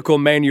vehicle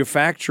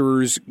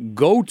manufacturers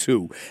go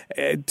to.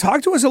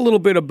 Talk to us a little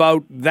bit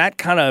about that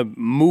kind of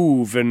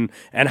move and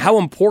how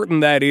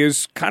important that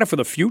is kind of for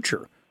the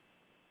future.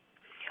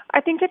 I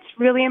think it's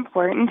really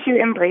important to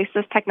embrace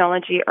this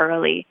technology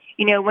early.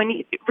 When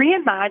you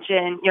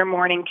reimagine your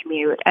morning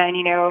commute, and,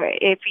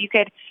 if you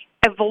could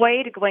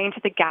avoid going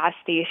to the gas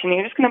station,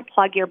 you're just going to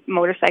plug your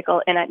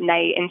motorcycle in at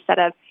night instead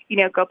of,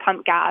 go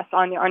pump gas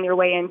on your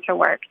way into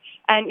work.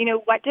 And,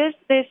 what does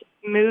this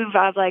move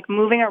of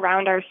moving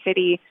around our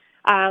city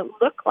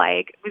look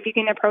like if you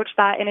can approach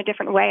that in a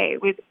different way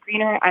with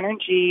greener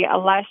energy, a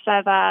less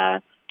of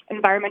a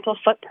environmental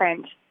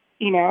footprint?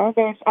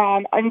 There's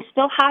and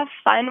still have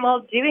fun while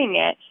doing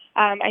it.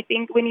 I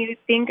think when you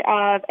think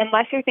of,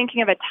 unless you're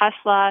thinking of a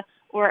Tesla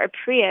or a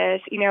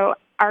Prius,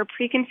 our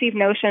preconceived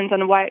notions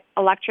on what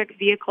electric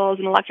vehicles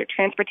and electric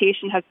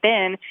transportation have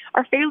been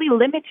are fairly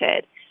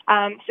limited.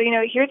 So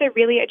here's a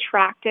really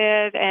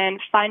attractive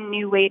and fun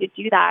new way to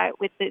do that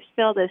with the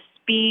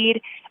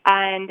speed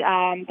and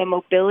the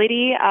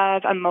mobility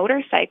of a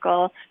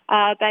motorcycle,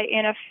 but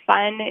in a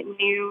fun,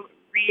 new,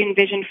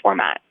 re-envisioned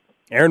format.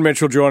 Erin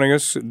Mitchell joining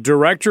us,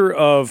 Director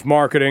of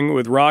Marketing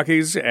with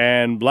Rockies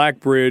and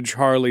Blackbridge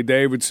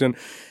Harley-Davidson.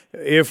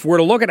 If we're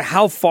to look at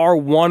how far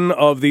one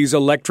of these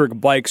electric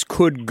bikes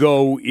could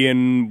go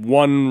in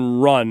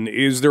one run,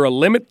 is there a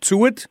limit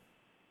to it?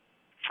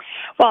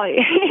 Well,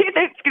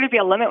 there's going to be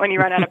a limit when you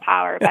run out of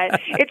power,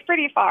 but it's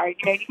pretty far. You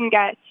can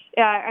get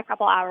a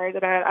couple hours,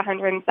 about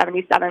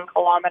 177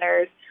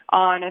 kilometers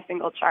on a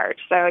single charge.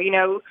 So,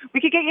 we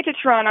could get you to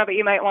Toronto, but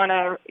you might want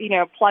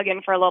to, plug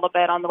in for a little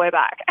bit on the way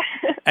back.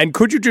 And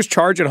could you just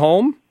charge at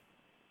home?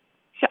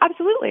 Sure,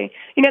 absolutely.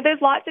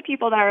 There's lots of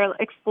people that are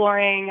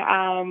exploring,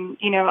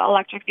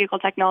 electric vehicle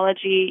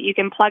technology. You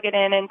can plug it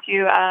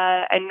into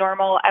a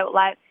normal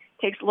outlet.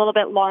 It takes a little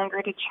bit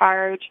longer to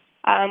charge.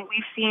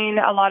 We've seen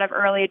a lot of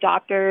early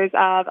adopters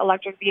of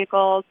electric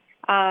vehicles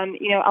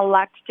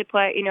elect to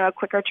put, a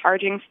quicker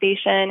charging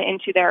station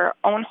into their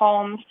own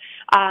homes.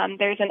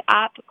 There's an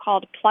app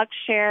called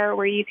PlugShare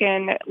where you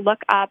can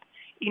look up,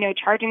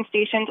 charging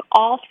stations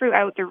all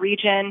throughout the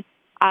region.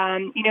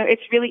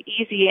 It's really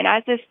easy. And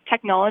as this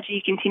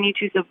technology continues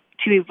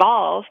to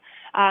evolve,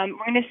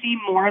 we're going to see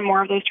more and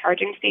more of those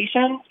charging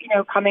stations,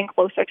 coming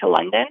closer to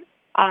London,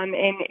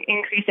 and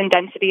increase in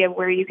density of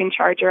where you can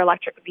charge your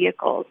electric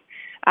vehicles.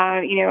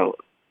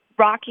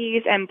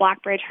 Rockies and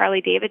Blackbridge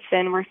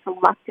Harley-Davidson were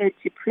selected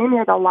to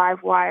premiere the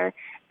Livewire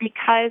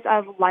because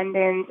of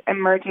London's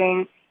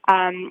emerging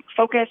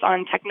focus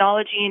on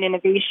technology and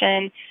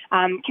innovation.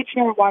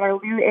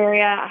 Kitchener-Waterloo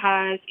area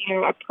has,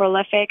 a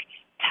prolific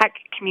tech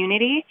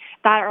community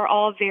that are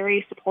all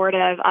very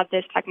supportive of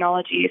this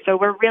technology. So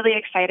we're really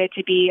excited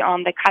to be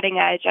on the cutting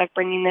edge of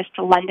bringing this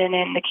to London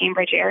and the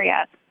Cambridge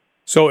area.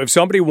 So if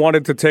somebody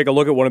wanted to take a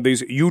look at one of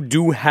these, you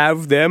do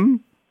have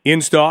them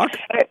in stock?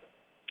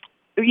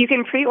 You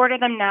can pre-order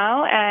them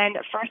now, and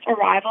first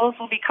arrivals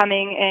will be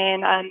coming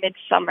in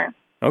midsummer.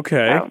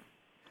 Okay. So,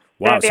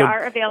 wow. They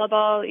are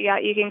available. Yeah,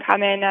 you can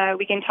come in.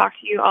 We can talk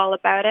to you all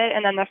about it.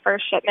 And then the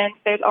first shipment,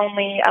 there's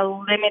only a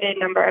limited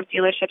number of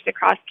dealerships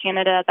across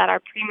Canada that are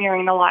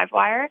premiering the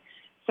Livewire.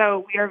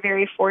 So we are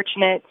very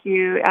fortunate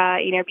to,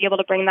 be able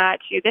to bring that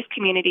to this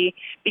community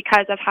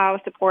because of how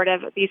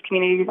supportive these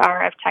communities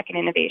are of tech and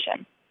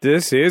innovation.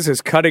 This is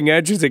as cutting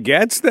edge as it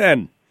gets,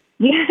 then.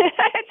 Yeah,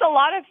 it's a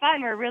lot of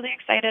fun. We're really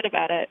excited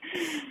about it.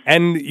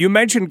 And you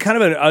mentioned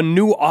kind of a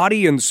new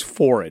audience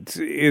for it.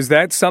 Is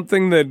that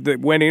something that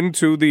went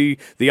into the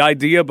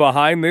idea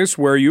behind this,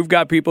 where you've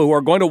got people who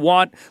are going to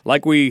want,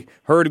 like we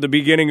heard at the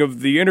beginning of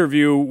the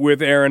interview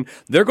with Erin,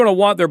 they're going to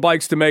want their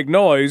bikes to make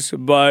noise,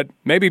 but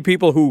maybe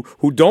people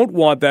who don't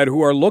want that,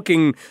 who are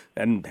looking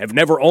and have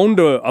never owned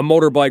a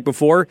motorbike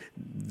before,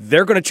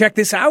 they're going to check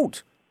this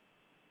out.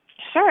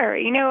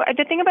 Sure.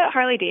 The thing about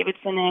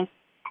Harley-Davidson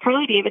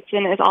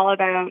is all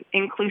about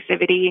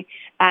inclusivity,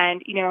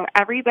 and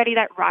everybody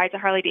that rides a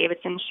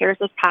Harley-Davidson shares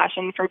this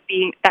passion for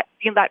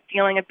that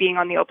feeling of being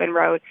on the open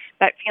road,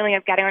 that feeling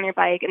of getting on your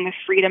bike and the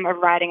freedom of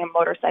riding a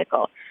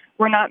motorcycle.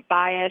 We're not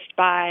biased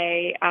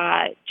by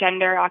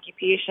gender,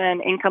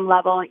 occupation, income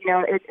level.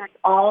 It's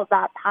all of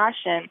that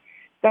passion.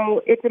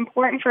 So it's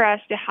important for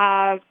us to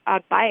have a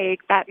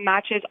bike that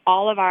matches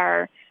all of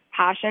our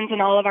passions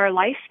and all of our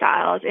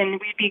lifestyles, and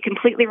we'd be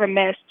completely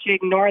remiss to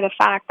ignore the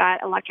fact that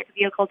electric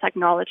vehicle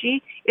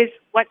technology is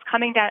what's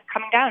coming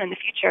down in the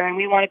future, and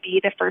we want to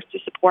be the first to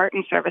support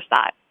and service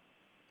that.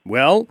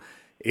 Well,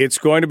 it's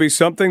going to be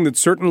something that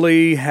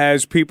certainly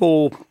has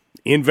people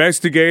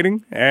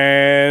investigating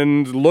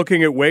and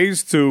looking at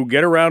ways to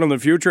get around in the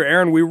future.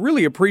 Erin, we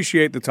really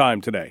appreciate the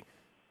time today.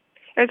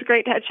 It was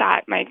great to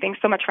chat, Mike. Thanks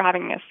so much for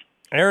having us.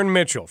 Aaron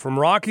Mitchell from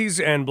Rockies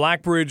and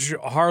Blackbridge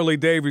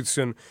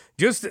Harley-Davidson.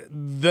 Just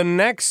the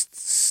next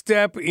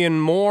step in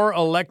more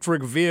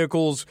electric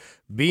vehicles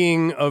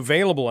being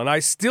available. And I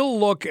still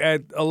look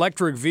at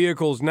electric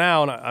vehicles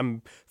now, and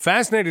I'm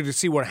fascinated to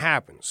see what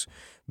happens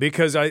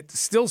because I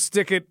still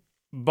stick it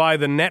by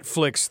the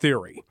Netflix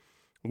theory,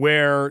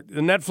 where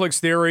the Netflix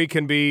theory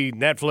can be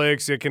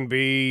Netflix, it can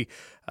be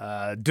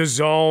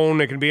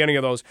DAZN, it can be any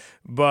of those.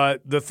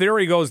 But the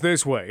theory goes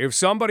this way. If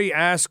somebody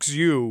asks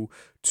you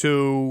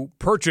to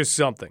purchase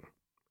something,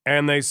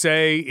 and they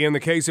say, in the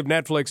case of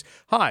Netflix,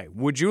 hi,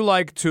 would you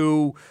like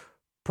to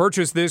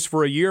purchase this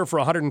for a year for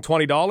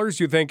 $120?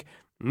 You think,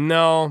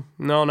 no,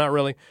 not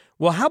really.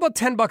 Well, how about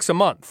 $10 a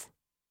month?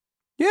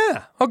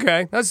 Yeah,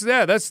 okay, that's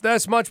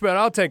much better.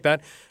 I'll take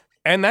that.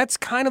 And that's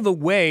kind of the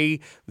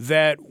way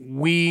that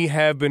we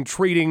have been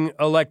treating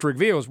electric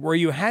vehicles, where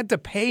you had to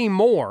pay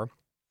more.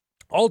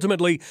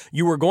 Ultimately,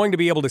 you were going to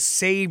be able to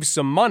save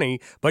some money,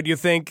 but you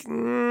think,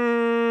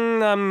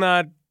 I'm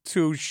not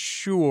too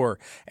sure.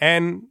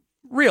 And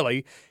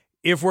really,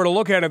 if we're to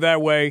look at it that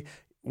way,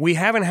 we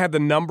haven't had the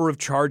number of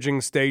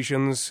charging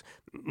stations.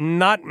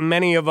 Not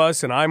many of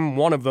us, and I'm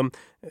one of them,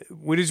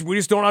 we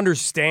just don't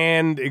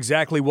understand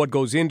exactly what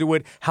goes into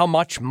it. How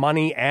much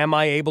money am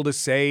I able to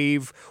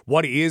save?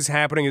 What is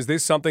happening? Is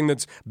this something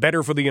that's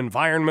better for the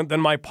environment than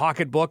my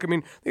pocketbook? I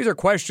mean, these are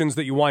questions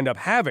that you wind up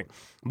having.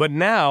 But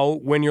now,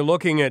 when you're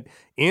looking at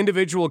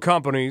individual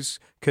companies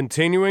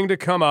continuing to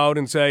come out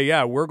and say,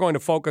 yeah, we're going to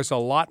focus a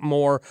lot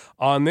more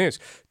on this.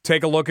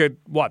 Take a look at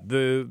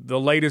the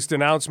latest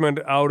announcement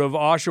out of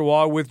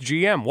Oshawa with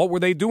GM. What were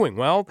they doing?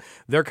 Well,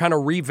 they're kind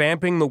of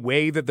revamping the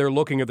way that they're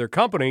looking at their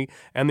company,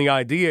 and the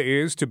idea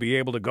is to be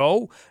able to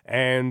go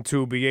and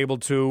to be able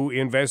to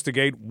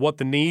investigate what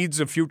the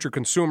needs of future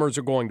consumers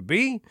are going to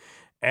be.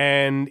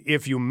 And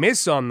if you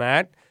miss on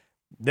that,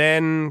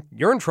 then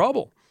you're in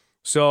trouble.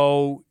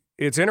 So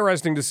it's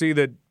interesting to see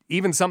that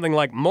even something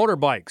like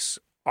motorbikes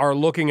are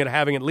looking at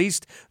having at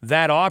least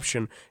that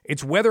option.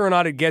 It's whether or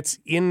not it gets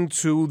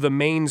into the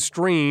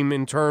mainstream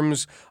in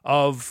terms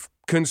of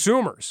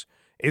consumers.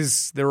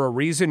 Is there a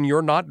reason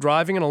you're not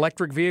driving an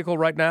electric vehicle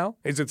right now?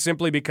 Is it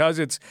simply because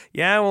it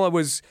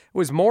was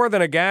more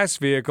than a gas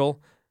vehicle,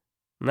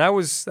 and that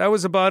was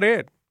about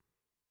it?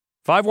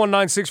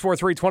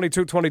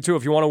 519-643-2222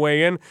 if you want to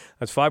weigh in.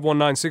 That's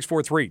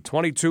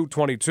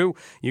 519-643-2222.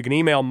 You can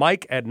email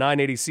Mike at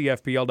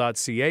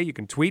 980cfpl.ca. You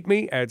can tweet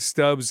me at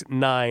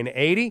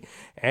Stubbs980.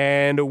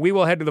 And we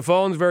will head to the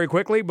phones very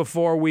quickly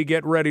before we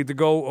get ready to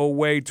go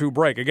away to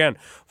break. Again,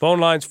 phone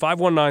lines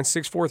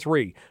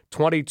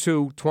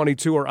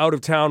 519-643-2222 or out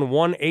of town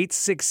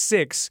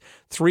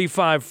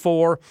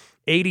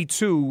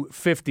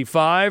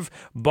 1-866-354-8255.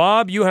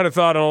 Bob, you had a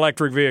thought on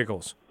electric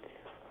vehicles.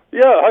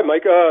 Yeah, hi,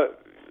 Mike.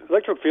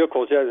 Electric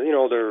vehicles, yeah,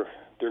 they're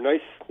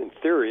nice in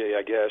theory,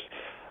 I guess.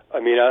 I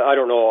mean, I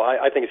don't know.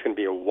 I think it's going to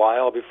be a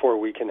while before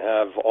we can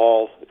have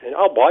all. And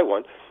I'll buy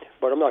one,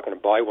 but I'm not going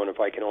to buy one if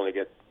I can only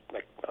get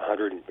like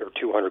 100 or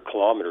 200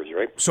 kilometers,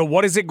 right? So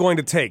what is it going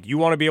to take? You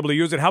want to be able to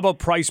use it. How about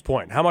price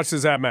point? How much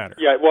does that matter?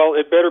 Yeah, well,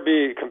 it better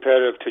be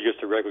competitive to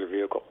just a regular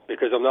vehicle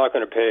because I'm not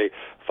going to pay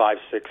 $5,000,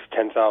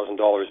 $6,000,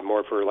 $10,000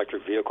 more for an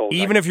electric vehicle.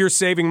 Even if you're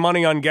saving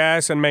money on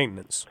gas and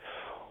maintenance.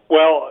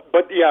 Well,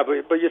 but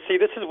you see,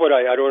 this is what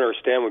I don't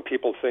understand when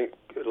people think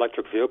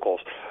electric vehicles.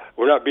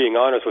 We're not being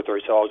honest with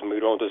ourselves, and we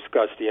don't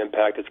discuss the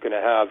impact it's going to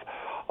have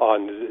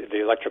on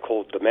the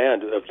electrical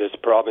demand of this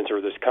province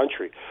or this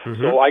country.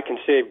 Mm-hmm. So I can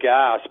save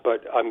gas,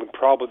 but I'm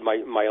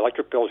probably my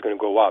electric bill is going to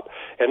go up.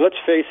 And let's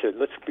face it,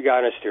 let's be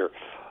honest here.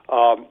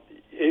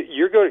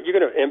 You're going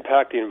to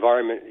impact the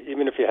environment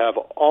even if you have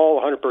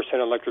all 100%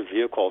 electric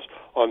vehicles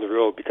on the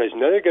road, because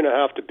now you're going to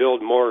have to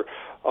build more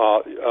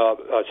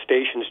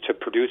stations to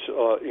produce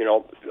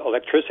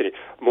electricity,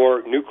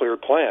 more nuclear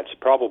plants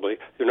probably.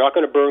 They're not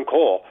going to burn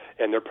coal,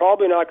 and they're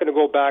probably not going to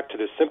go back to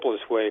the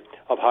simplest way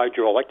of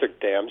hydroelectric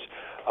dams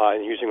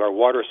and using our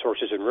water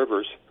sources and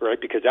rivers, right,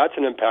 because that's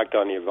an impact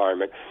on the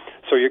environment.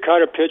 So you're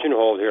kind of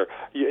pigeonholed here.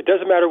 It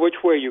doesn't matter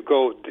which way you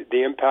go,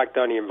 the impact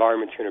on the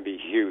environment is going to be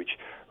huge,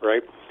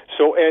 right?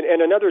 So,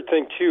 and another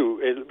thing, too,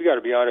 is we got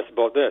to be honest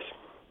about this.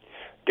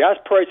 Gas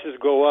prices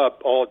go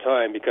up all the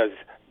time because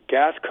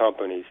gas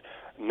companies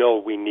know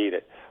we need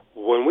it.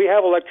 When we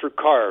have electric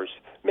cars,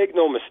 make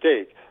no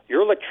mistake,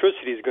 your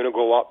electricity is going to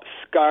go up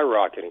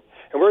skyrocketing.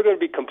 And we're going to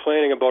be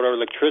complaining about our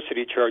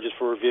electricity charges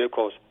for our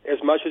vehicles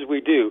as much as we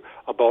do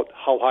about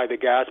how high the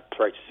gas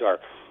prices are.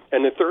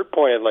 And the third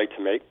point I'd like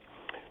to make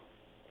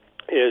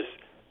is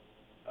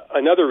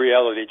another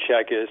reality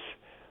check is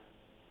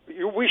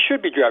we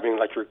should be driving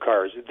electric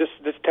cars. This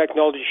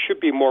technology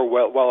should be more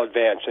well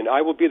advanced, and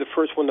I will be the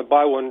first one to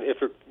buy one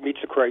if it meets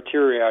the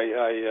criteria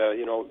I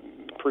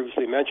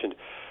previously mentioned.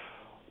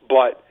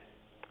 But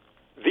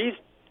these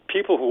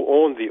people who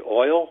own the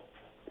oil,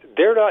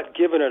 they're not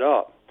giving it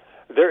up.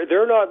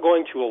 They're not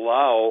going to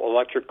allow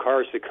electric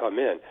cars to come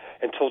in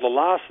until the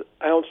last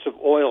ounce of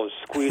oil is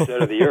squeezed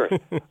out of the earth.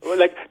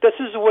 Like, this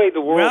is the way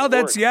the world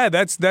works.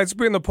 That's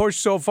been the push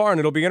so far, and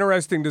it'll be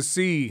interesting to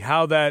see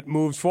how that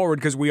moves forward,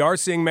 because we are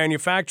seeing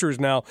manufacturers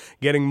now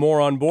getting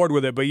more on board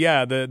with it. But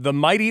yeah, the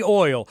mighty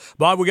oil.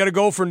 Bob, we got to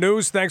go for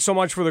news. Thanks so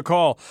much for the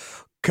call.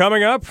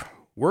 Coming up,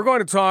 we're going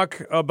to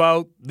talk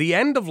about the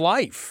end of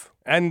life.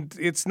 And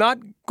it's not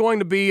going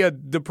to be a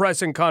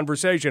depressing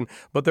conversation,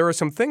 but there are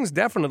some things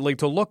definitely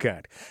to look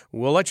at.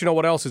 We'll let you know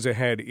what else is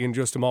ahead in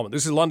just a moment.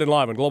 This is London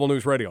Live on Global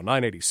News Radio,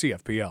 980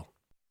 CFPL.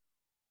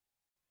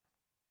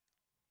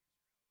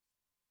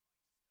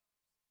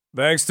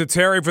 Thanks to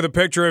Terry for the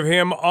picture of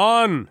him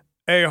on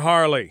a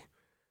Harley.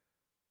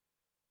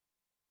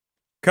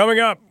 Coming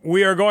up,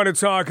 we are going to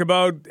talk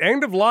about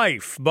end of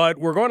life, but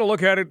we're going to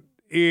look at it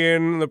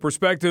in the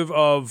perspective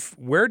of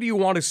where do you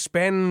want to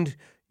spend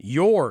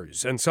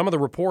yours, and some of the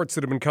reports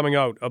that have been coming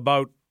out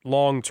about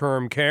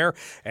long-term care.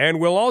 And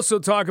we'll also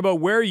talk about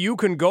where you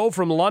can go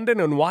from London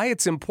and why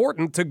it's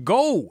important to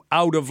go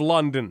out of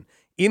London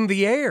in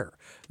the air.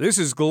 This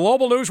is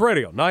Global News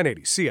Radio,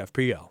 980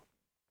 CFPL.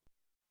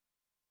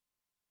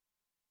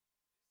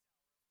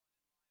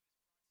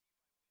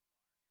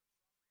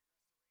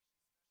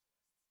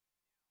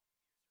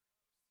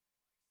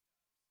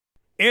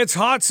 It's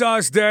Hot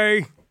Sauce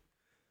Day.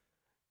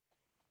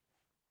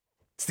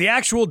 It's the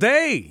actual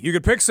day. You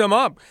could pick some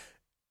up.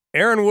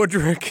 Aaron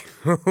Woodrick,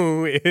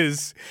 who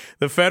is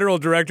the federal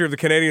director of the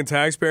Canadian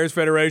Taxpayers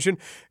Federation,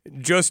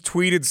 just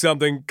tweeted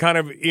something kind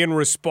of in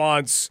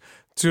response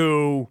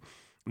to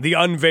the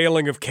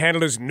unveiling of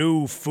Canada's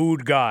new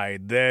food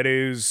guide that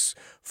is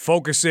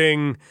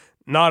focusing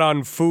not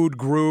on food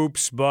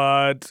groups,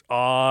 but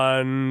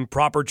on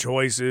proper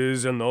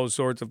choices and those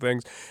sorts of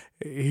things.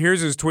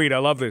 Here's his tweet. I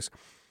love this.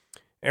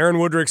 Aaron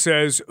Woodrick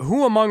says,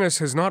 "Who among us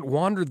has not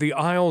wandered the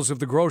aisles of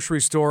the grocery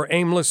store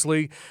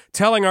aimlessly,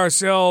 telling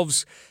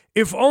ourselves,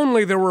 if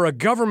only there were a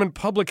government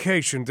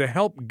publication to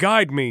help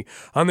guide me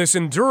on this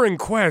enduring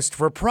quest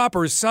for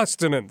proper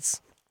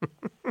sustenance?"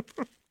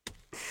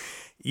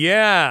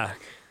 Yeah.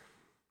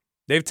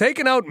 They've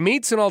taken out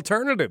meats and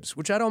alternatives,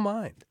 which I don't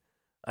mind.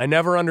 I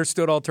never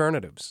understood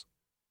alternatives.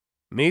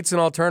 Meats and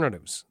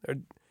alternatives.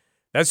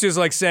 That's just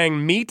like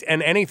saying meat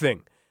and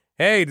anything.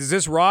 Hey, does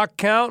this rock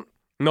count?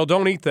 No,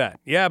 don't eat that.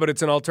 Yeah, but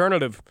it's an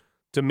alternative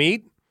to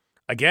meat,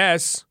 I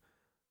guess.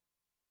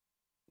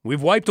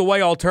 We've wiped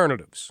away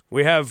alternatives.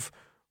 We have,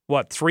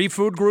 3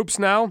 food groups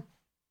now?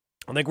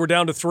 I think we're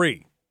down to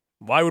 3.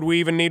 Why would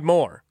we even need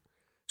more?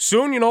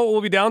 Soon, you know what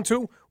we'll be down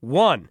to?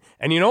 1.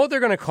 And you know what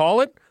they're going to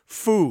call it?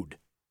 Food.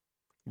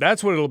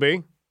 That's what it'll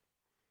be.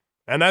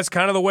 And that's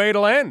kind of the way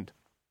it'll end.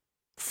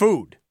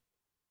 Food.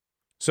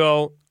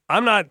 So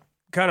I'm not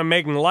kind of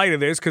making light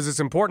of this because it's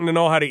important to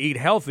know how to eat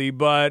healthy,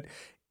 but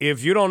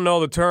if you don't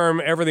know the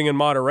term everything in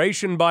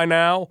moderation by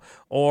now,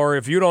 or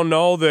if you don't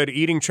know that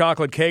eating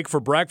chocolate cake for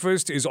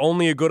breakfast is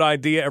only a good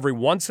idea every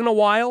once in a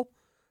while,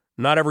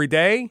 not every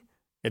day,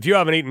 if you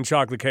haven't eaten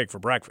chocolate cake for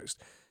breakfast,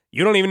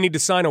 you don't even need to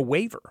sign a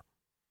waiver.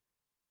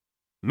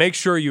 Make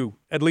sure you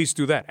at least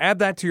do that. Add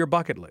that to your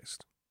bucket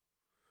list.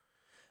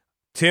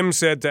 Tim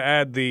said to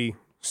add the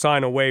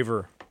sign a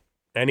waiver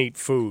and eat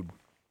food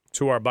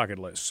to our bucket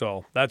list.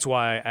 So that's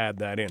why I add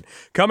that in.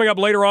 Coming up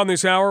later on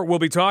this hour, we'll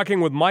be talking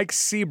with Mike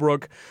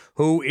Seabrook,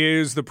 who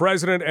is the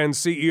president and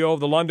CEO of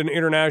the London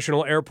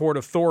International Airport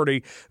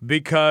Authority,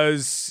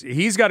 because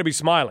he's got to be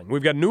smiling.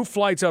 We've got new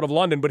flights out of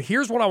London, but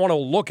here's what I want to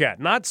look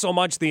at. Not so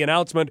much the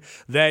announcement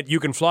that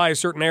you can fly a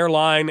certain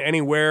airline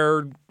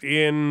anywhere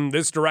in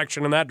this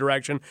direction and that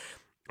direction.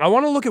 I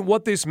want to look at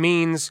what this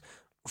means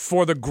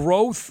for the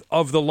growth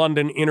of the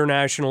London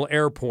International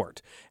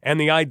Airport. And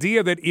the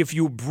idea that if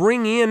you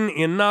bring in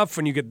enough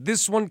and you get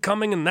this one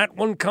coming and that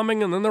one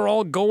coming and then they're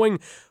all going,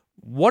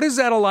 what does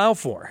that allow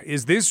for?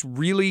 Is this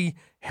really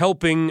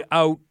helping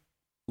out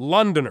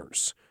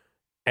Londoners?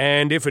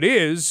 And if it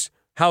is,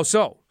 how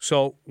so?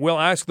 So we'll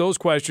ask those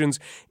questions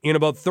in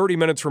about 30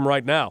 minutes from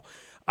right now.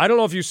 I don't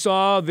know if you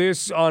saw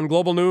this on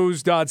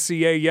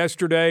globalnews.ca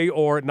yesterday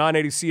or at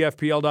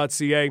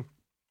 980cfpl.ca,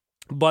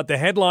 but the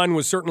headline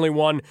was certainly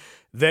one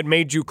that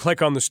made you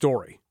click on the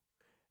story.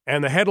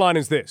 And the headline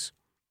is this: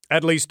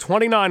 at least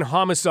 29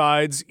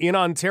 homicides in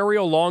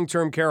Ontario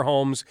long-term care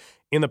homes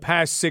in the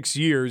past 6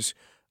 years,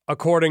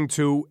 according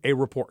to a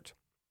report.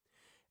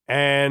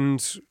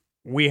 And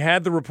we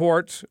had the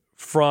report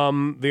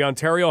from the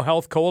Ontario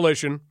Health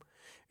Coalition.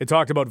 It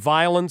talked about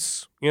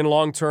violence in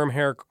long-term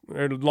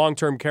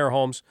care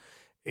homes.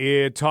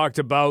 It talked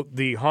about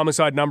the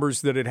homicide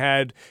numbers that it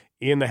had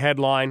in the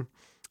headline.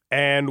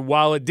 And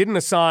while it didn't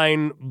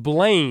assign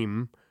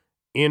blame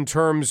in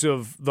terms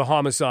of the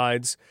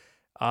homicides,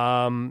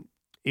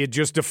 it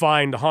just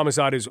defined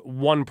homicide as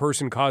one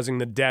person causing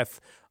the death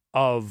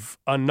of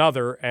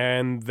another,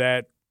 and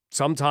that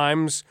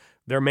sometimes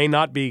there may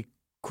not be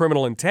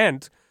criminal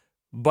intent,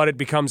 but it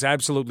becomes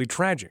absolutely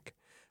tragic.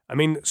 I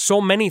mean,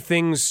 so many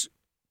things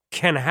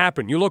can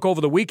happen. You look over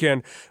the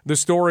weekend, the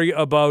story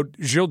about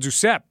Gilles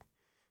Duceppe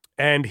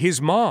and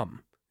his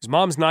mom, His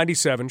mom's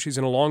 97. She's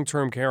in a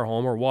long-term care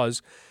home, or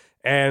was,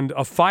 and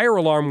a fire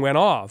alarm went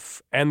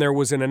off, and there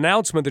was an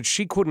announcement that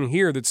she couldn't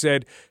hear that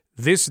said,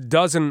 "This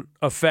doesn't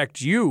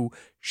affect you."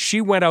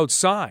 She went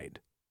outside,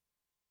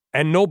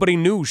 and nobody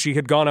knew she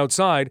had gone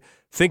outside,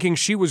 thinking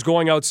she was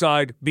going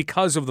outside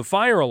because of the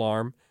fire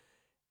alarm,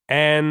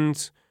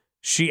 and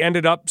she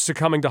ended up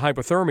succumbing to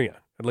hypothermia.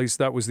 At least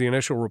that was the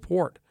initial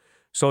report.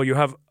 So you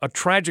have a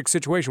tragic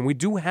situation. We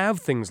do have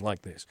things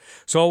like this.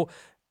 So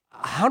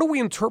how do we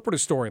interpret a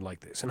story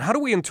like this? And how do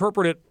we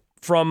interpret it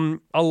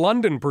from a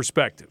London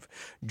perspective?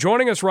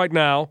 Joining us right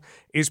now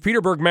is Peter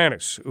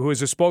Bergmanis, who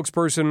is a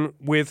spokesperson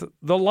with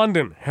the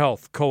London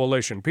Health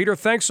Coalition. Peter,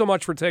 thanks so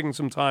much for taking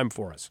some time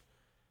for us.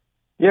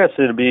 Yes,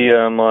 it'll be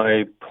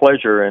my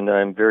pleasure, and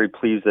I'm very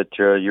pleased that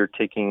you're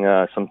taking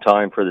some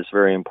time for this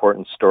very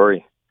important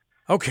story.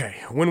 Okay,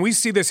 when we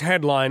see this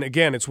headline,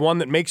 again, it's one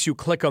that makes you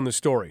click on the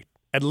story.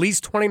 At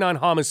least 29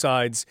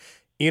 homicides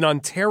in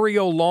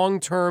Ontario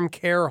long-term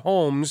care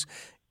homes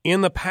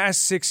in the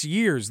past 6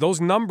 years. Those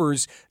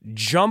numbers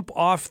jump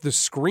off the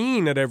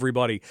screen at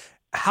everybody.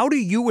 How do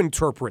you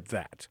interpret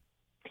that?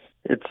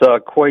 It's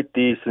quite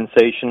the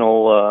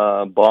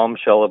sensational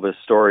bombshell of a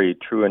story,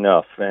 true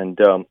enough. And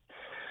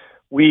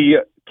we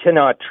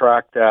cannot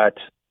track that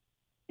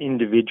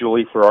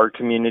individually for our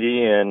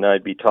community, and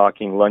I'd be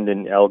talking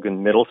London,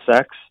 Elgin,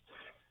 Middlesex.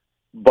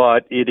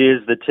 But it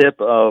is the tip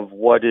of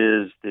what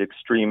is the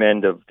extreme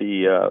end of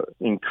the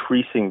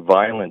increasing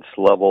violence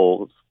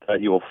levels that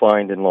you will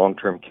find in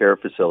long-term care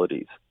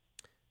facilities.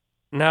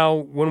 Now,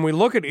 when we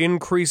look at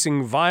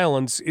increasing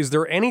violence, is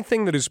there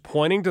anything that is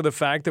pointing to the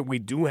fact that we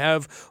do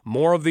have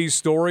more of these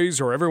stories,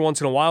 or every once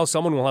in a while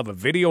someone will have a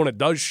video and it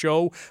does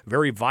show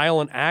very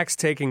violent acts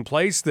taking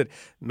place, that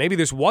maybe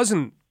this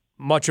wasn't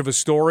much of a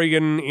story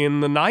in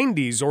the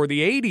 90s or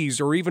the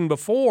 80s or even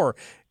before?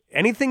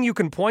 Anything you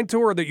can point to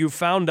or that you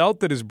found out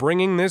that is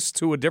bringing this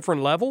to a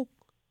different level?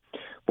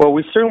 Well,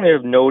 we certainly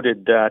have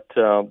noted that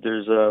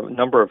there's a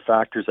number of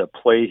factors at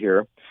play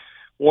here.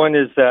 One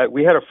is that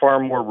we had a far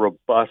more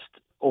robust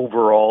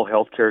overall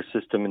healthcare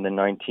system in the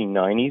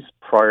 1990s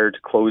prior to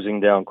closing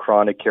down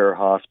chronic care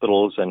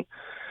hospitals and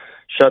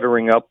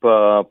shuttering up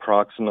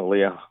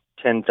approximately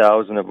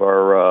 10,000 of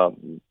our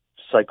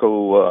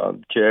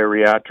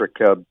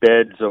psychogeriatric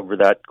beds over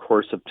that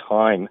course of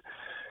time.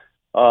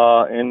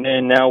 And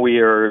then now we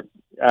are,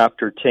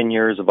 after 10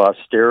 years of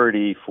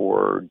austerity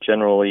for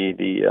generally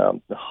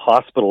the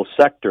hospital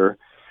sector,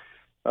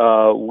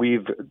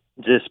 we've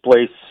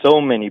displaced so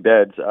many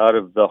beds out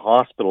of the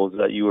hospitals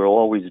that you will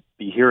always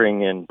be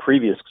hearing in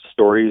previous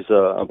stories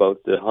about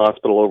the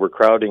hospital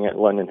overcrowding at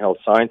London Health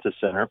Sciences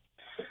Centre.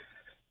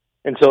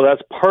 And so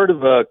that's part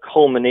of a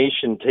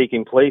culmination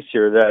taking place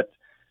here that,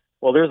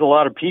 well, there's a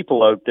lot of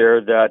people out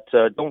there that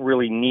don't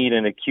really need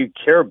an acute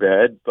care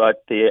bed,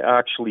 but they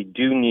actually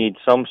do need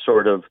some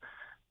sort of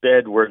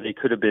bed where they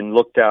could have been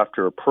looked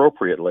after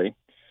appropriately.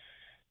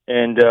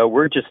 And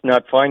we're just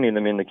not finding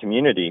them in the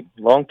community.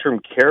 Long-term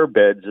care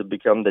beds have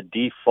become the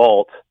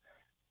default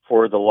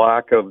for the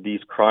lack of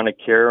these chronic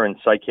care and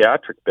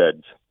psychiatric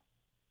beds.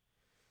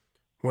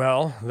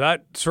 Well,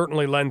 that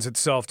certainly lends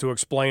itself to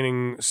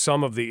explaining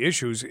some of the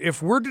issues.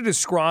 If we're to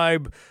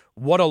describe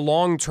what a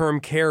long-term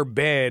care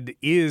bed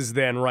is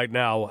then right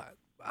now,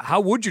 how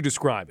would you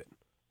describe it?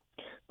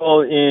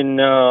 Well, in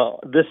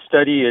this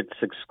study, it's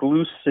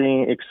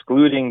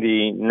excluding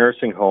the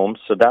nursing homes,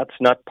 so that's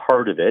not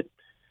part of it.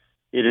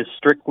 It is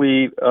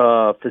strictly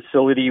a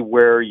facility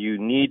where you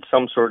need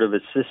some sort of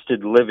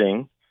assisted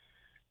living,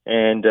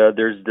 and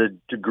there's the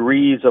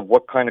degrees of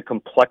what kind of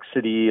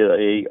complexity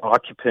a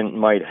occupant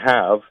might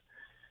have.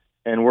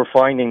 And we're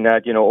finding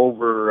that,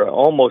 over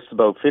almost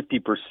about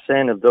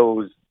 50% of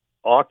those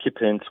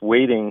occupants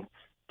waiting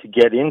to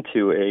get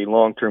into a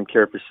long-term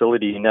care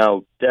facility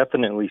now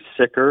definitely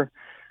sicker.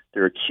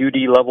 Their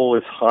acuity level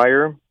is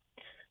higher.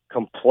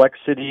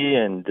 Complexity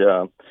and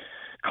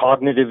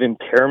cognitive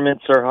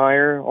impairments are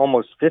higher,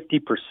 almost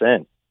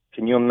 50%.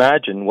 Can you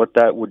imagine what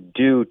that would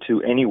do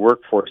to any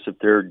workforce if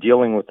they're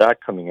dealing with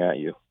that coming at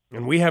you?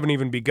 And we haven't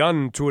even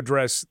begun to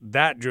address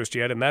that just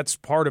yet, and that's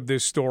part of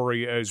this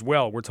story as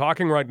well. We're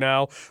talking right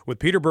now with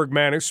Peter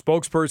Bergmanis,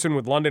 spokesperson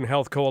with London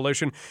Health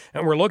Coalition,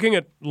 and we're looking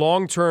at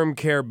long-term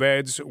care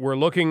beds. We're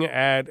looking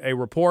at a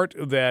report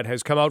that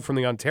has come out from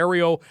the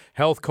Ontario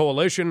Health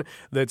Coalition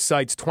that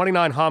cites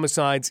 29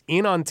 homicides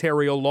in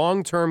Ontario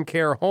long-term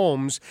care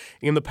homes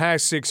in the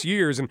past 6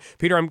 years. And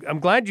Peter, I'm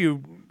glad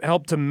you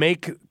helped to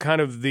make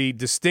kind of the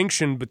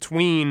distinction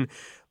between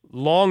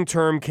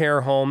long-term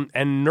care home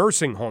and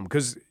nursing home,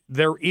 because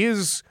there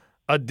is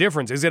a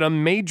difference. Is it a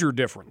major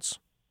difference?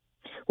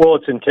 Well,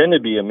 it's intended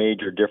to be a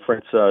major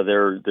difference.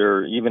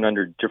 They're even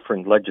under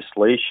different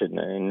legislation.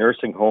 A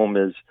nursing home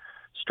is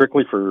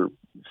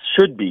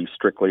should be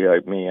strictly, I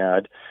may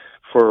add,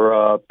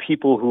 for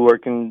people who are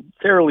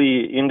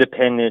fairly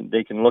independent.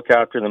 They can look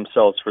after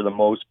themselves for the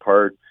most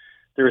part.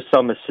 There is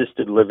some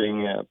assisted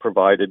living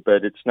provided,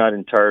 but it's not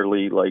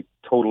entirely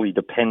totally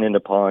dependent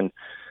upon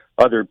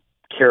other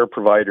care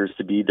providers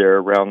to be there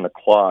around the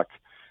clock,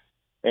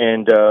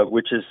 and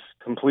which is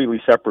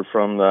completely separate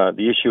from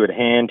the issue at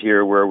hand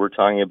here, where we're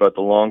talking about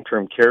the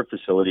long-term care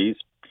facilities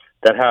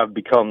that have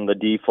become the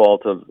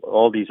default of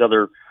all these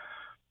other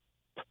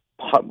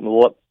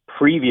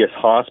previous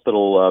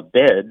hospital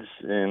beds,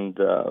 and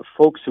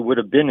folks who would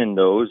have been in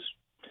those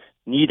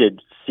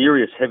needed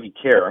serious, heavy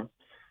care.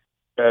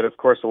 That, of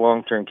course, a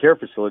long-term care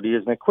facility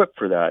isn't equipped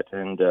for that,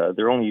 and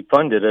they're only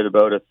funded at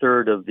about a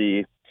third of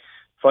the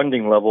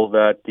funding level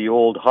that the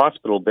old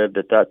hospital bed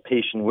that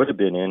patient would have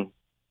been in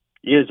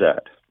is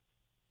at.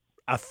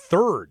 A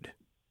third?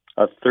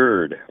 A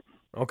third.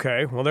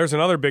 Okay, well, there's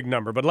another big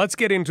number, but let's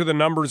get into the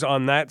numbers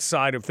on that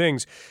side of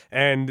things.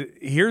 And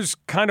here's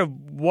kind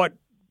of what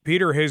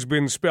Peter has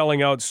been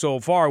spelling out so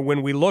far.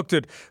 When we looked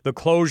at the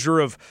closure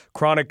of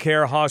chronic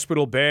care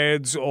hospital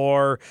beds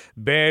or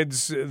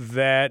beds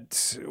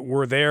that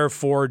were there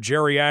for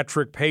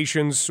geriatric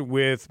patients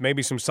with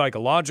maybe some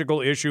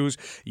psychological issues,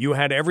 you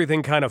had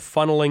everything kind of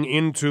funneling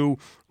into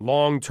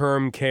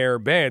long-term care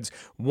beds.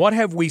 What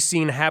have we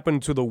seen happen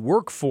to the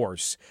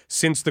workforce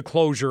since the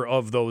closure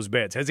of those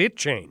beds? Has it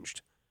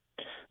changed?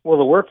 Well,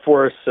 the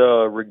workforce,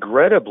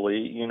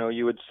 regrettably,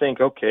 you would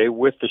think, okay,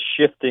 with the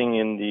shifting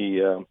in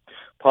the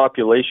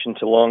population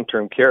to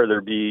long-term care,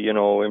 there'd be,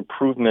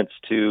 improvements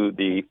to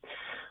the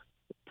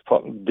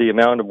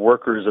amount of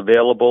workers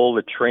available,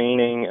 the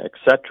training,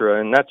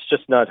 etc., and that's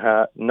just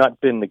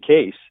not been the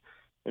case.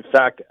 In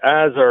fact,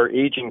 as our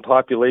aging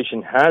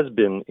population has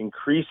been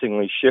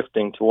increasingly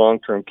shifting to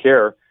long-term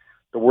care,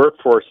 the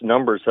workforce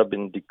numbers have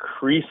been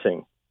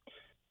decreasing.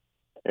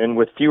 And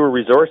with fewer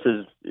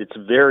resources, it's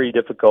very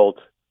difficult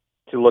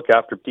to look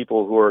after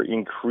people who are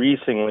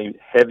increasingly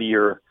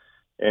heavier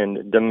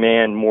and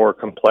demand more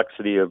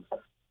complexity of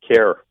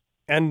care.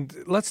 And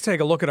let's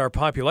take a look at our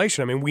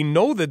population. I mean, we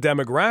know the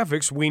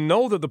demographics. We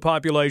know that the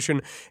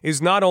population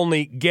is not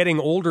only getting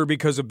older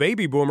because of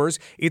baby boomers,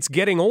 it's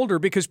getting older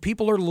because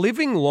people are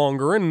living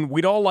longer, and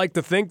we'd all like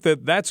to think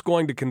that that's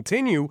going to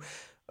continue.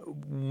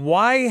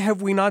 Why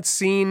have we not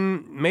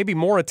seen maybe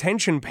more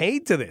attention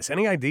paid to this?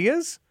 Any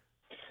ideas?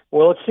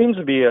 Well, it seems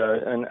to be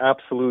an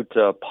absolute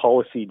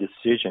policy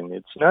decision.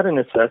 It's not a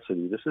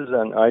necessity. This is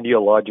an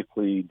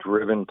ideologically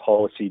driven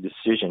policy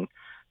decision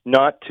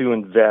not to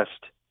invest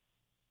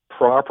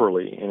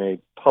properly in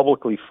a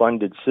publicly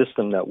funded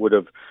system that would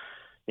have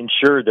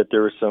ensured that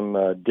there was some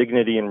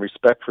dignity and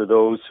respect for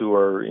those who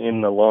are in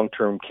the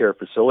long-term care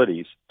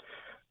facilities.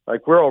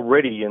 Like, we're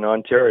already in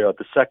Ontario at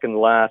the second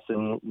last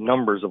in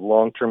numbers of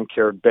long-term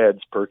care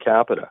beds per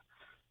capita.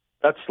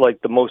 That's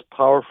like the most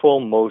powerful,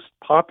 most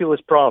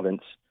populous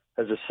province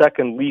has the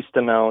second least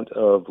amount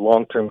of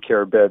long-term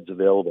care beds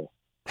available.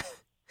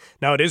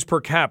 Now, it is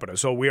per capita,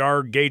 so we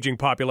are gauging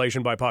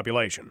population by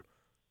population.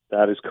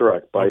 That is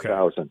correct, by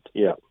 1,000,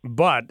 yeah.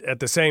 But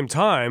at the same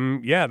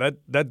time,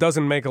 that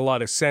doesn't make a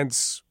lot of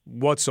sense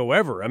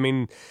whatsoever. I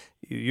mean,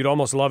 you'd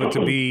almost love it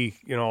to be,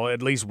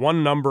 at least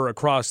one number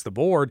across the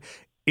board.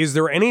 Is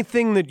there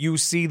anything that you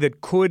see that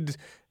could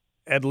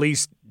at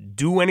least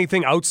do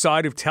anything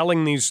outside of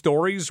telling these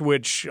stories,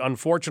 which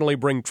unfortunately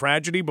bring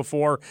tragedy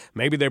before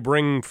maybe they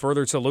bring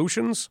further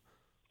solutions?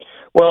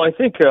 Well, I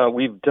think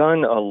we've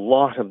done a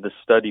lot of the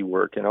study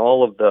work, and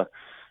all of the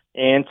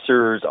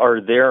answers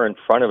are there in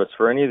front of us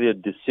for any of the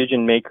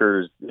decision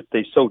makers. If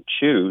they so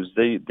choose,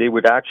 they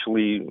would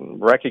actually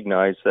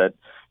recognize that,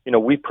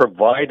 we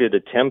provided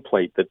a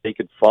template that they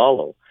could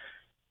follow.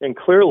 And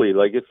clearly,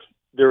 like, if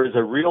there is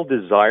a real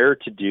desire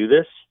to do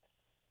this,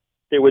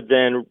 they would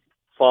then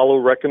follow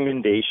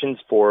recommendations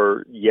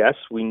for, yes,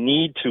 we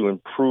need to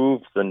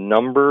improve the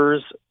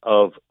numbers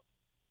of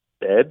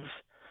beds.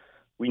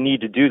 We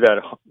need to do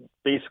that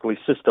basically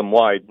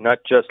system-wide, not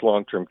just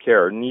long-term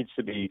care. It needs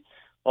to be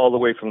all the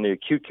way from the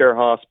acute care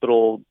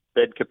hospital,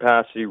 bed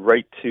capacity,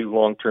 right to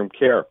long-term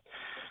care.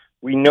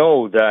 We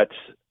know that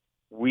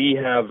we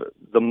have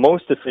the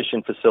most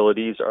efficient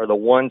facilities are the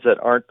ones that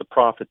aren't the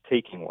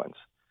profit-taking ones.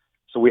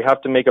 So we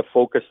have to make a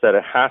focus that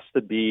it has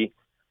to be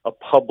a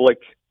public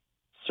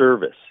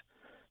service.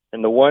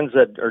 And the ones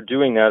that are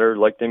doing that are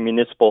like the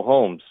municipal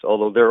homes,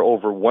 although they're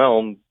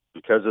overwhelmed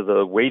because of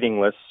the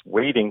waiting lists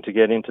waiting to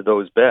get into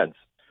those beds.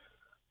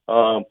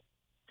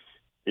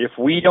 If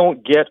we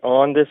don't get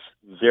on this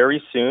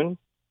very soon,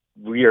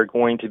 we are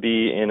going to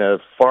be in a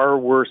far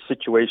worse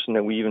situation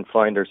than we even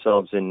find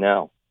ourselves in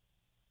now.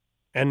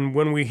 And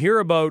when we hear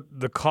about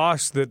the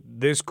cost that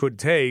this could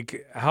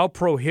take, how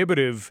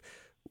prohibitive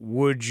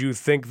would you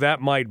think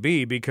that might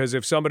be? Because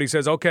if somebody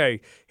says,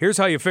 okay, here's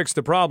how you fix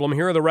the problem,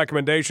 here are the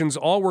recommendations,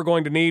 all we're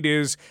going to need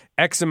is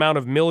X amount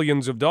of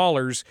millions of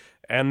dollars,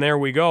 and there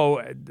we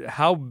go.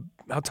 How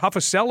tough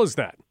a sell is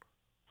that?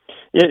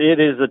 It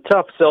is a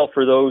tough sell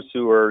for those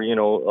who are,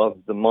 of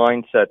the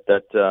mindset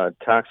that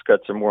tax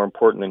cuts are more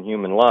important than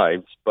human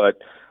lives. But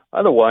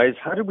otherwise,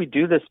 how did we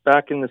do this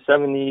back in the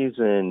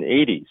 70s and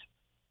 80s?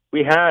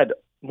 We had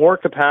more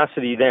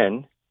capacity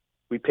then.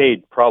 We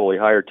paid probably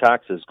higher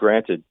taxes,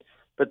 granted.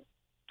 But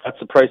that's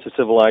the price of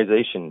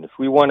civilization. If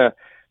we want to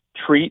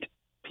treat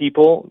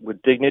people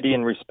with dignity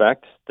and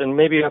respect, then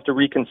maybe you have to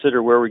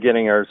reconsider where we're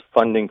getting our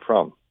funding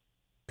from.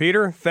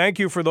 Peter, thank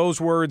you for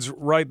those words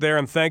right there,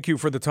 and thank you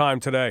for the time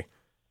today.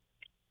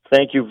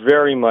 Thank you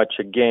very much.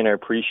 Again, I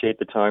appreciate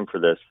the time for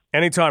this.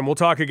 Anytime. We'll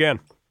talk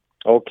again.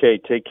 Okay,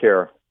 take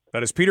care.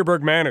 That is Peter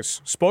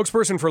Bergmanis,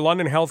 spokesperson for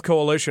London Health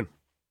Coalition.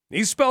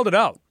 He spelled it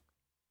out.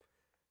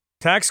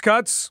 Tax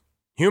cuts,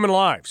 human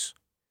lives.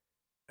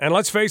 And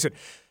let's face it,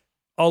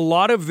 a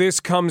lot of this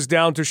comes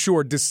down to,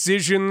 sure,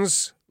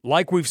 decisions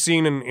like we've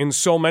seen in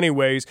so many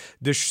ways,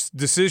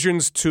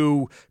 decisions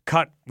to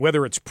cut,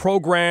 whether it's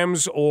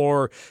programs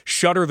or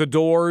shutter the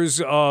doors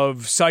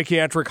of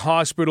psychiatric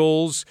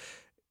hospitals.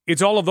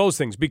 It's all of those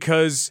things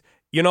because,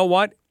 you know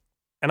what?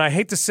 And I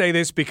hate to say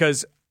this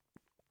because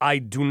I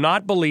do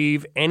not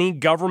believe any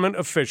government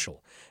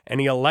official,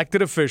 any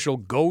elected official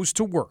goes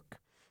to work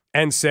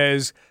and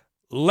says,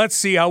 let's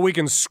see how we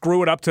can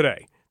screw it up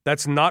today.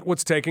 That's not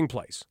what's taking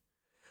place.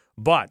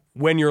 But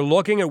when you're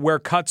looking at where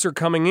cuts are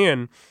coming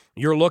in,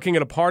 you're looking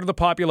at a part of the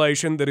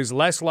population that is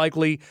less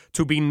likely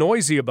to be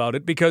noisy about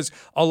it because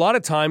a lot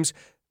of times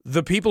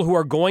the people who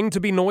are going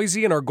to be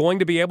noisy and are going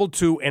to be able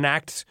to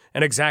enact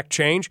an exact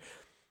change,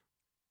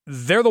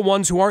 they're the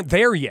ones who aren't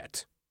there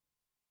yet.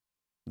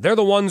 They're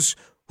the ones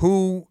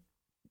who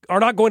are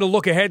not going to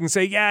look ahead and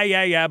say,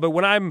 yeah, but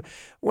when I'm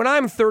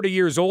 30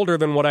 years older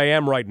than what I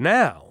am right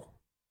now,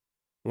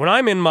 when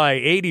I'm in my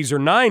 80s or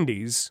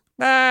 90s,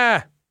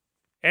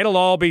 it'll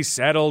all be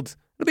settled.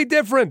 It'll be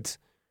different.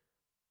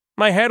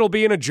 My head will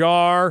be in a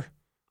jar.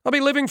 I'll be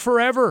living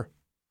forever.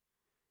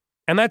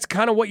 And that's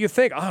kind of what you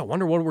think. I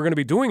wonder what we're going to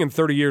be doing in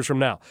 30 years from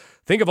now.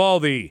 Think of all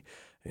the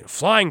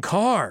flying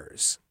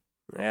cars.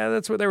 Yeah,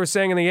 that's what they were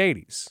saying in the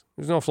 80s.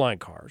 There's no flying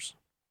cars.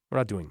 We're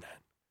not doing that.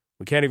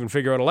 We can't even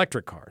figure out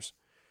electric cars.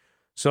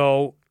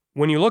 So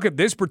when you look at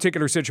this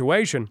particular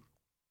situation,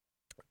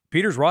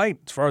 Peter's right,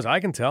 as far as I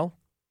can tell.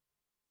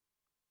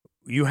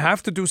 You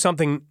have to do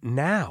something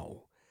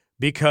now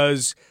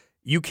because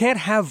you can't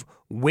have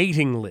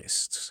waiting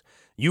lists.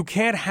 You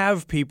can't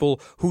have people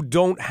who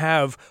don't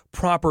have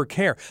proper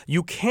care.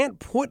 You can't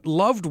put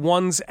loved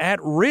ones at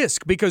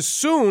risk because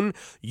soon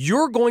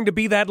you're going to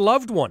be that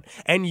loved one.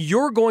 And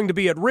you're going to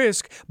be at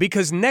risk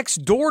because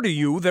next door to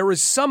you there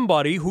is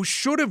somebody who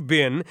should have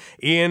been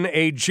in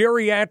a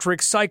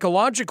geriatric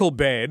psychological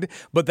bed,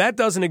 but that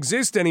doesn't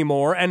exist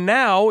anymore. And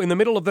now in the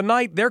middle of the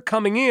night they're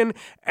coming in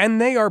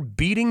and they are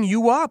beating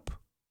you up.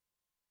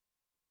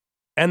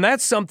 And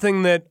that's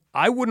something that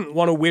I wouldn't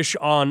want to wish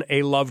on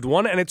a loved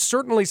one, and it's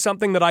certainly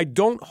something that I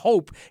don't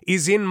hope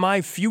is in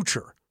my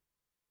future.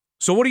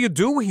 So what do you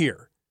do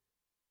here?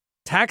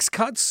 Tax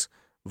cuts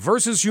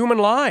versus human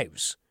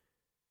lives.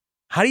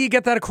 How do you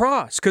get that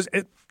across? Because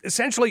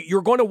essentially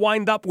you're going to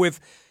wind up with,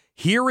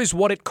 here is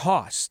what it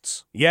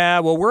costs. Yeah,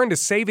 well, we're into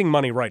saving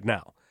money right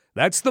now.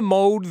 That's the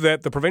mode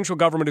that the provincial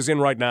government is in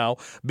right now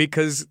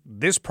because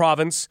this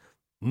province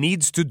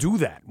needs to do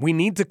that. We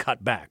need to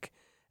cut back.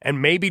 And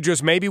maybe,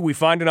 just maybe, we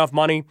find enough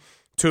money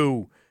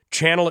to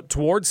channel it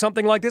towards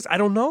something like this. I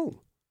don't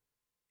know.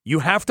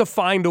 You have to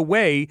find a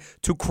way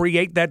to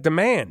create that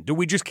demand. Do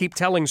we just keep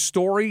telling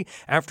story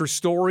after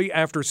story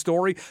after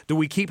story? Do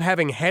we keep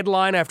having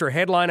headline after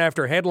headline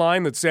after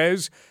headline that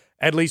says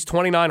at least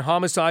 29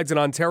 homicides in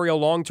Ontario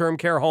long-term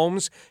care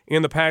homes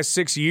in the past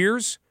 6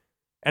 years?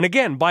 And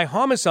again, by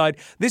homicide,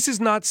 this is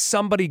not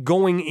somebody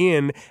going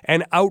in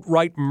and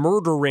outright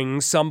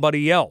murdering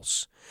somebody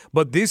else.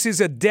 But this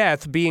is a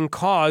death being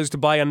caused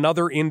by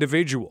another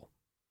individual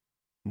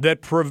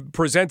that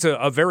presents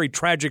a very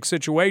tragic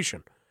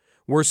situation.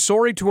 We're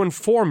sorry to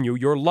inform you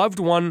your loved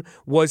one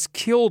was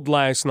killed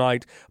last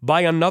night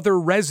by another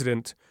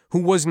resident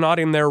who was not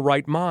in their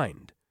right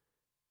mind.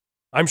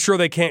 I'm sure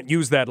they can't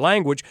use that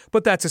language,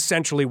 but that's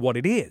essentially what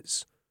it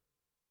is.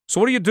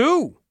 So what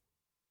do?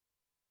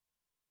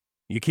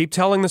 You keep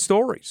telling the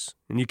stories,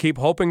 and you keep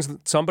hoping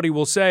that somebody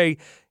will say,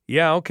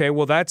 yeah, okay,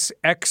 well, that's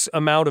X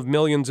amount of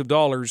millions of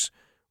dollars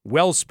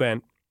well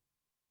spent,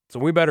 so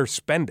we better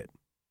spend it.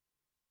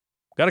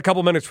 Got a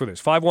couple minutes for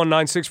this.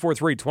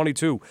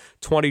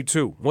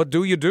 519-643-2222. What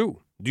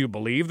do? Do you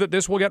believe that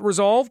this will get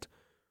resolved?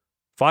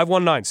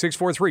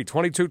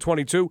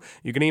 519-643-2222.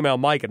 You can email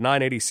Mike at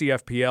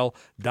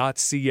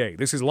 980cfpl.ca.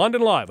 This is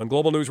London Live on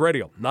Global News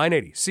Radio,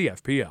 980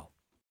 CFPL.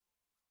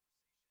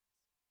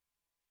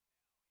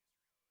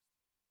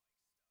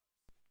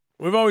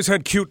 We've always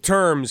had cute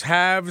terms,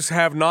 haves,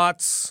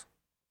 have-nots.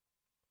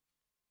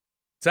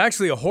 It's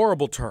actually a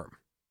horrible term,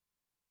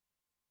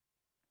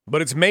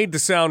 but it's made to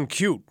sound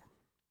cute,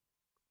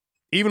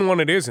 even when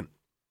it isn't.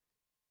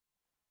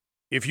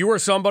 If you are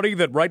somebody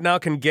that right now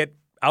can get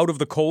out of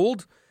the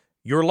cold,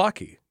 you're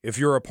lucky. If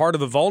you're a part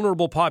of the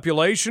vulnerable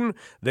population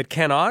that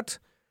cannot,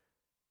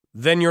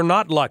 then you're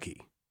not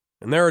lucky.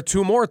 And there are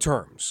two more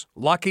terms,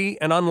 lucky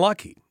and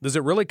unlucky. Does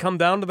it really come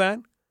down to that?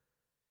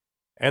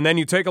 And then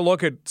you take a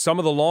look at some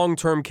of the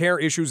long-term care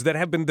issues that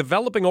have been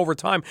developing over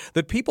time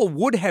that people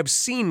would have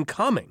seen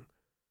coming.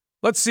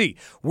 Let's see.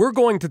 We're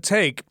going to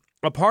take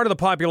a part of the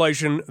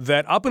population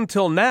that up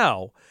until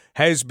now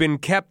has been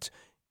kept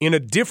in a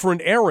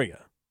different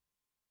area.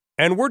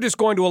 And we're just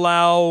going to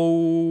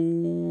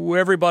allow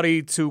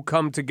everybody to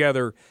come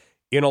together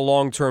in a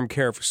long-term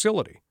care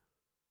facility.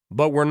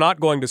 but we're not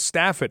going to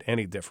staff it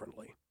any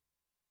differently.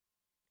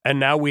 And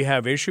now we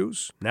have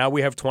issues. Now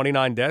we have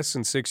 29 deaths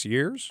in 6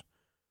 years,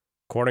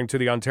 according to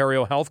the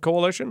Ontario Health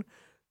Coalition.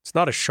 It's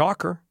not a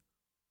shocker.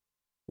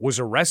 It was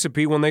a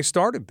recipe when they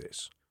started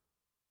this.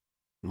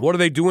 What are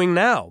they doing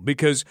now?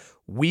 Because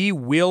we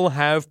will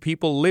have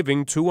people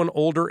living to an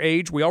older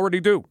age. We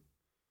already do.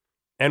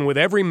 And with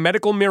every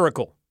medical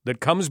miracle that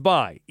comes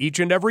by each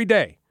and every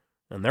day,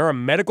 and there are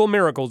medical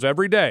miracles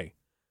every day,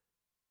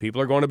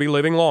 people are going to be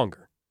living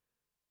longer.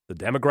 The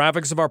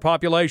demographics of our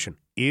population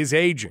is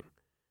aging.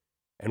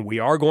 And we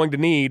are going to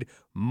need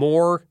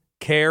more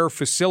care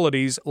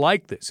facilities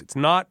like this. It's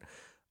not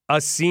a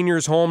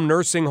senior's home,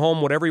 nursing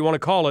home, whatever you want to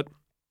call it.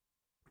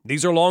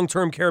 These are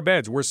long-term care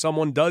beds where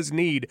someone does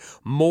need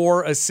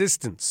more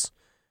assistance.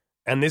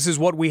 And this is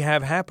what we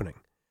have happening.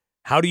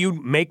 How do you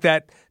make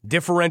that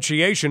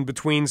differentiation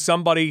between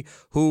somebody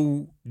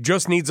who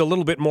just needs a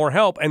little bit more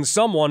help and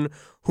someone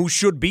who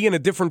should be in a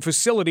different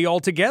facility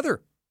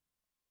altogether?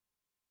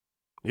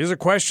 These are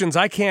questions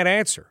I can't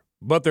answer.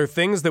 But they're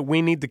things that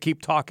we need to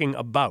keep talking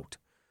about.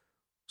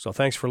 So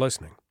thanks for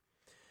listening.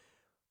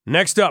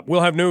 Next up,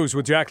 we'll have news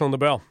with Jacqueline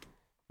LaBelle.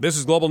 This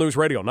is Global News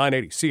Radio,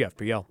 980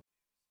 CFPL.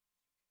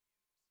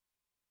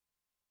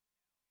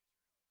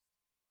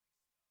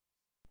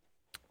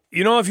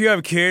 You know, if you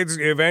have kids,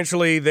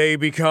 eventually they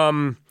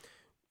become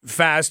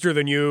faster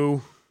than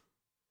you.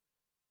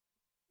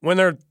 When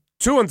they're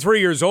 2 and 3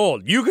 years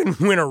old, you can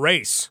win a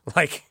race,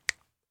 like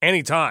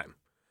anytime.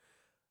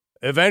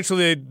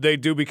 Eventually, they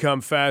do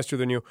become faster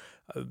than you.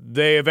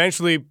 They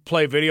eventually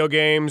play video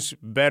games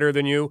better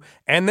than you.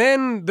 And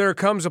then there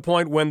comes a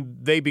point when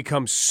they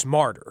become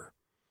smarter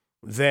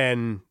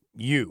than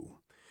you.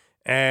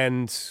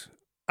 And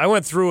I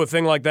went through a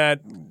thing like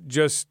that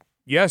just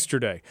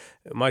yesterday.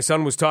 My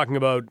son was talking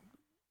about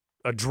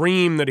a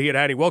dream that he had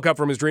had. He woke up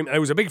from his dream, and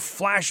there was a big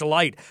flash of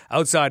light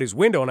outside his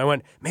window. And I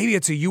went, maybe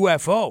it's a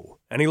UFO.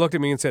 And he looked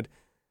at me and said,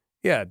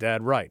 yeah,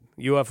 Dad, right.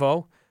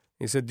 UFO?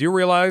 He said, do you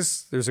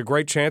realize there's a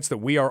great chance that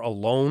we are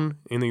alone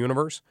in the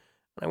universe?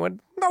 And I went,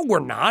 no, we're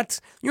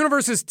not. The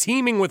universe is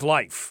teeming with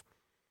life.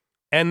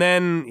 And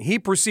then he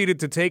proceeded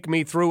to take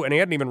me through, and he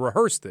hadn't even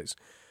rehearsed this,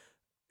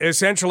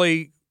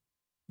 essentially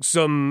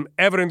some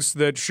evidence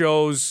that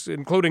shows,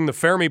 including the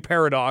Fermi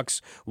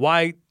paradox,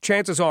 why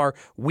chances are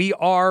we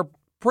are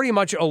pretty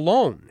much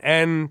alone.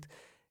 And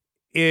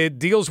it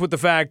deals with the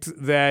fact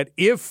that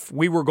if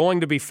we were going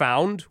to be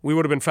found, we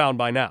would have been found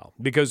by now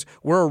because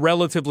we're a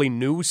relatively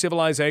new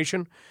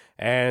civilization.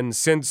 And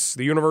since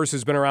the universe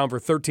has been around for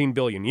 13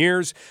 billion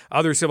years,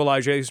 other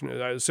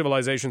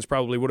civilizations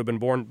probably would have been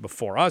born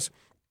before us.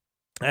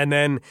 And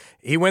then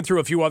he went through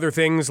a few other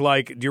things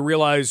like, do you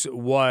realize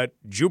what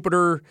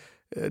Jupiter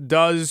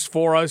does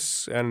for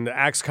us and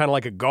acts kind of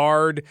like a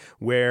guard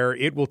where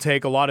it will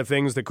take a lot of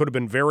things that could have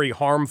been very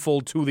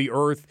harmful to the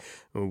Earth,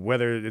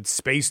 whether it's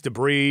space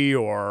debris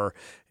or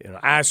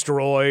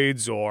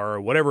asteroids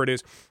or whatever it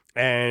is,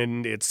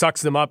 and it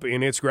sucks them up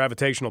in its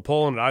gravitational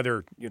pull, and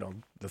either,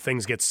 the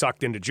things get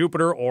sucked into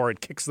Jupiter or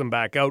it kicks them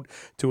back out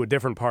to a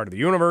different part of the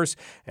universe.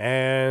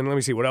 And let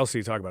me see, what else did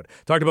he talk about?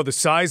 Talked about the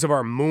size of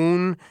our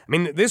moon. I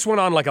mean, this went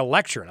on like a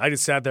lecture, and I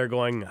just sat there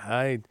going,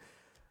 I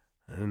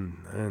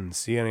didn't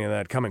see any of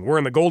that coming. We're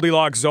in the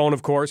Goldilocks zone,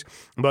 of course,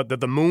 but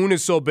that the moon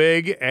is so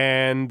big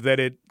and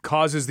that it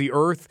causes the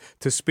Earth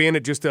to spin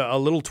at just a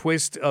little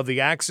twist of the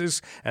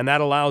axis, and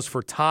that allows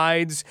for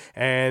tides,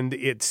 and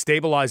it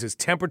stabilizes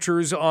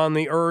temperatures on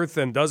the Earth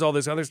and does all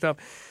this other stuff.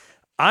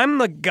 I'm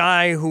the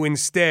guy who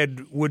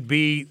instead would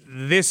be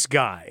this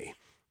guy.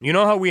 You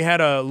know how we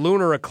had a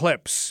lunar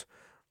eclipse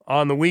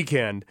on the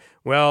weekend?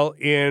 Well,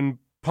 in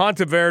Ponte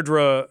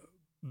Vedra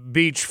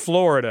Beach,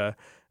 Florida,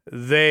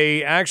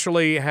 they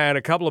actually had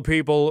a couple of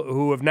people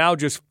who have now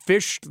just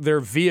fished their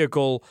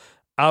vehicle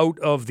out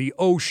of the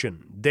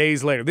ocean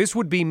days later. This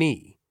would be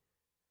me.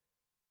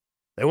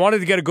 They wanted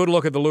to get a good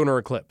look at the lunar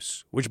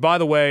eclipse, which, by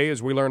the way,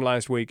 as we learned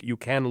last week, you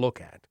can look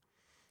at.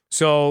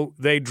 So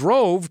they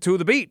drove to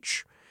the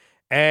beach,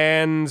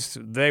 and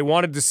they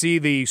wanted to see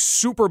the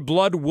super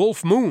blood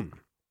wolf moon.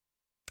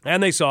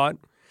 And they saw it.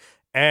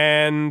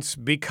 And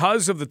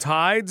because of the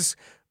tides,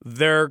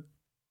 their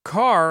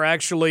car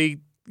actually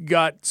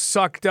got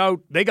sucked out.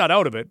 They got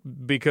out of it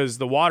because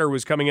the water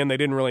was coming in. They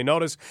didn't really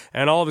notice.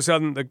 And all of a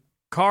sudden, the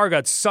car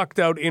got sucked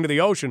out into the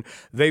ocean.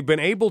 They've been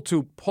able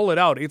to pull it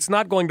out. It's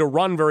not going to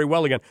run very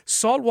well again.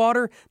 Salt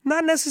water,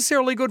 not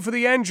necessarily good for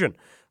the engine.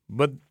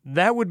 But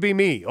that would be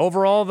me.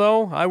 Overall,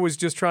 though, I was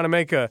just trying to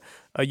make a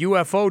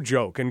UFO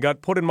joke and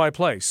got put in my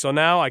place. So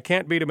now I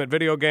can't beat him at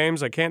video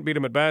games. I can't beat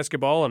him at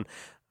basketball. And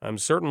I'm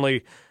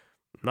certainly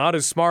not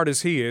as smart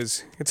as he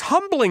is. It's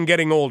humbling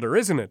getting older,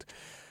 isn't it?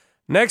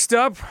 Next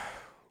up,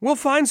 we'll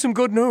find some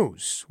good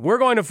news. We're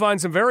going to find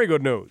some very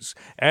good news.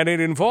 And it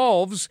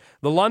involves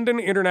the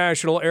London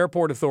International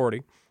Airport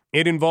Authority.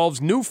 It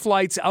involves new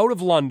flights out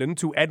of London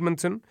to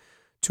Edmonton,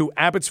 to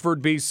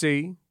Abbotsford,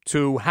 BC,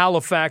 to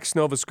Halifax,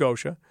 Nova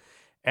Scotia.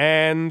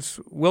 And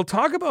we'll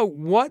talk about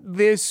what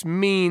this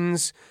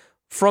means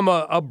from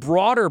a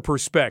broader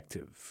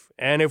perspective.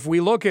 And if we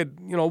look at,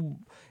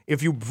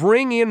 if you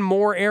bring in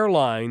more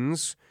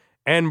airlines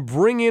and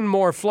bring in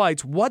more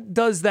flights, what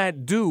does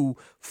that do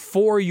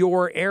for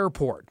your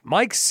airport?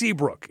 Mike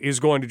Seabrook is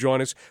going to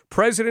join us,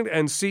 President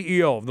and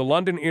CEO of the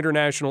London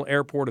International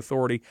Airport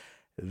Authority.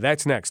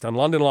 That's next on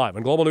London Live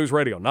on Global News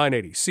Radio,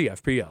 980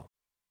 CFPL.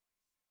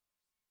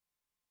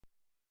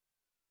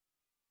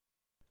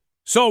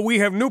 So we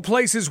have new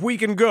places we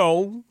can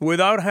go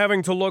without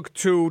having to look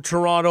to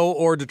Toronto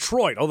or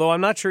Detroit, although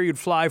I'm not sure you'd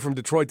fly from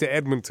Detroit to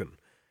Edmonton.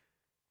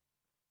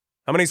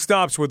 How many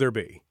stops would there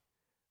be?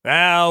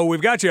 Well,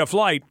 we've got you a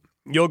flight.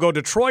 You'll go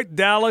Detroit,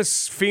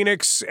 Dallas,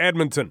 Phoenix,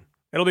 Edmonton.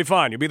 It'll be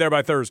fine. You'll be there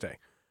by Thursday.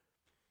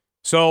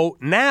 So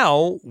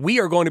now we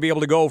are going to be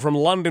able to go from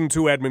London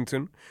to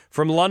Edmonton,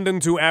 from London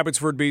to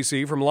Abbotsford,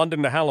 BC, from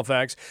London to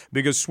Halifax,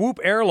 because Swoop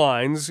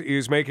Airlines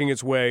is making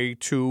its way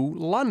to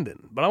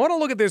London. But I want to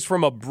look at this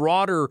from a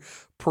broader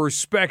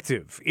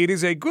perspective. It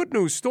is a good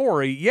news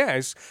story,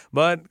 yes,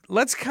 but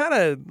let's kind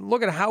of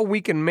look at how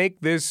we can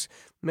make this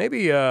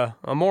maybe a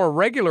more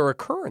regular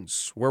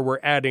occurrence where we're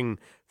adding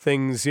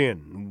things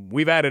in.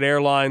 We've added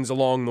airlines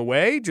along the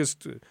way,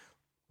 just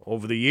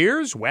over the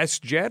years,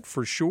 WestJet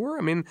for sure.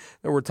 I mean,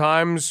 there were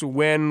times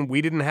when we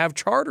didn't have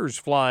charters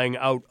flying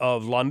out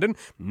of London.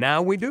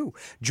 Now we do.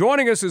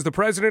 Joining us is the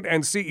President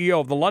and CEO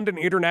of the London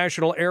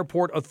International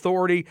Airport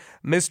Authority,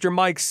 Mr.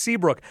 Mike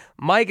Seabrook.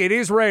 Mike, it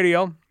is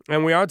radio,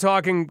 and we are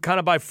talking kind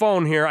of by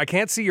phone here. I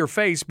can't see your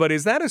face, but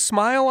is that a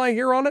smile I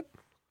hear on it?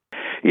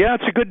 Yeah,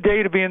 it's a good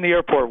day to be in the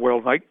airport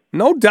world, Mike.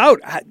 No doubt.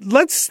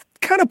 Let's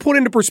kind of put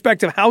into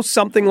perspective how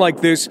something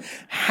like this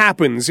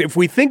happens. If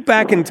we think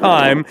back in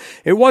time,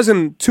 it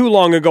wasn't too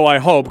long ago, I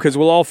hope, because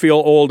we'll all feel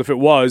old if it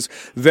was,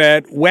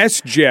 that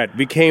WestJet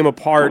became a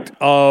part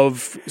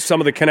of some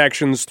of the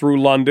connections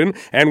through London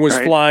and was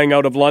flying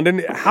out of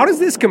London. How does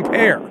this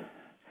compare?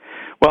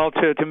 Well,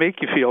 to make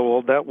you feel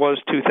old, that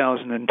was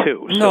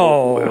 2002.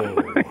 No.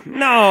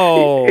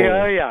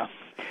 Yeah.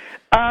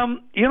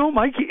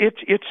 Mike,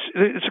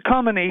 it's a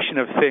combination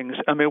of things.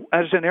 I mean,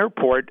 as an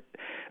airport,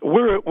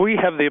 we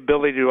have the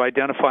ability to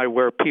identify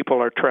where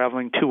people are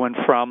traveling to and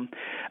from,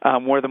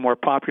 where the more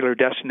popular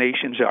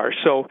destinations are.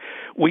 So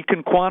we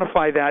can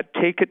quantify that,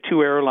 take it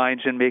to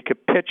airlines, and make a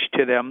pitch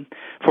to them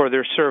for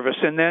their service.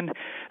 And then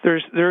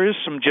there is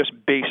some just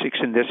basics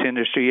in this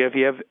industry. If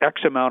you have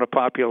X amount of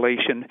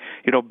population,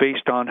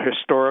 based on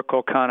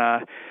historical kind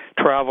of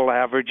travel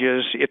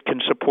averages, it can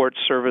support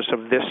service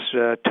of this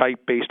type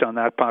based on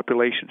that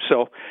population.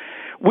 So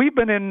we've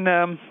been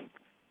in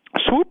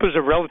Swoop is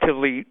a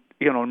relatively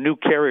new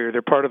carrier.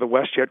 They're part of the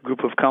WestJet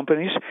group of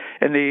companies,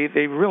 and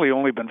they've really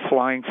only been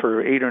flying for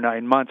 8 or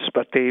 9 months,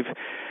 but they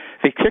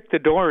kicked the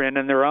door in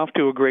and they're off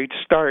to a great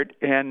start.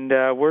 And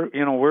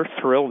we're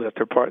thrilled that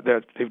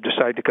they've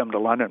decided to come to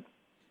London.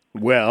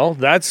 Well,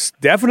 that's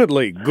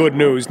definitely good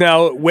news.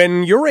 Now,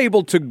 when you're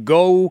able to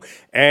go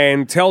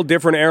and tell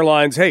different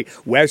airlines, hey,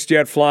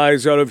 WestJet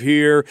flies out of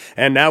here,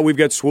 and now we've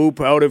got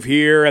Swoop out of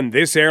here, and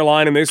this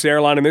airline, and this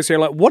airline, and this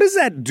airline, what does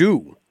that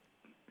do?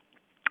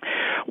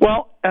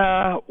 Well,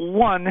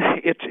 one,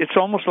 it's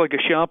almost like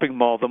a shopping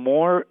mall. The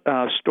more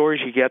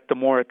stores you get, the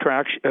more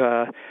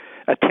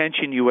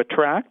attention you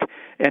attract,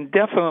 and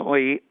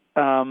definitely,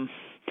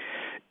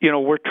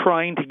 we're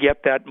trying to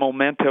get that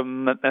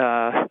momentum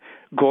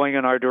going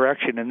in our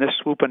direction, and this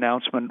Swoop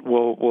announcement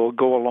will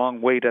go a long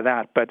way to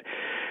that. But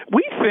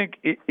we think,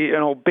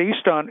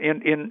 based on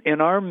in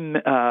our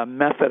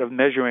method of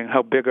measuring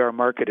how big our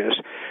market is,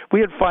 we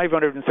had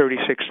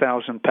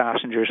 536,000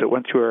 passengers that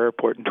went through our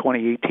airport in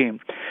 2018.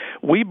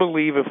 We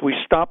believe if we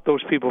stop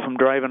those people from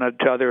driving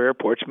to other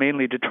airports,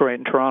 mainly Detroit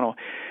and Toronto,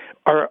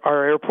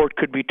 our airport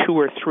could be 2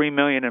 or 3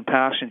 million in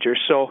passengers.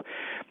 So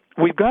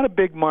we've got a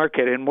big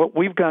market, and what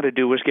we've got to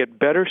do is get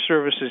better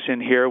services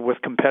in here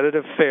with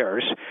competitive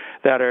fares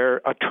that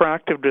are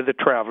attractive to the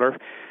traveler.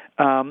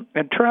 And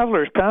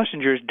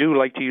passengers do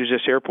like to use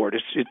this airport.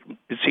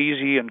 It's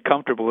easy and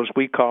comfortable, as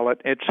we call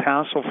it. It's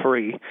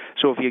hassle-free.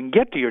 So if you can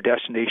get to your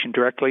destination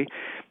directly,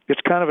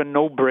 it's kind of a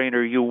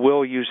no-brainer. You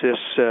will use this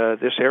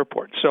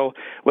airport. So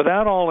with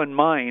that all in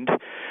mind,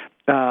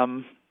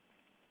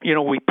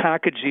 we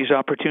package these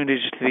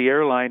opportunities to the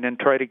airline and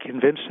try to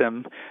convince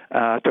them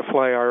to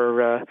fly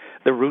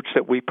the routes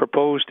that we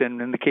proposed.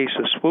 And in the case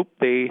of Swoop,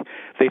 they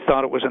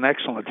thought it was an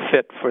excellent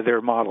fit for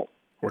their model.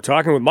 We're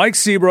talking with Mike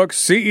Seabrook,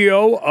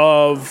 CEO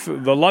of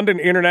the London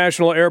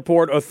International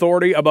Airport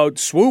Authority, about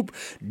Swoop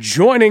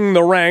joining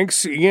the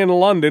ranks in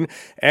London.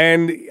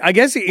 And I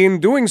guess in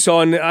doing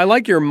so, and I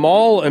like your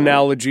mall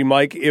analogy,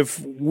 Mike,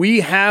 if we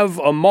have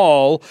a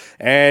mall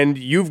and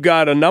you've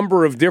got a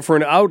number of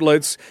different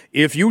outlets,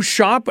 if you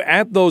shop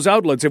at those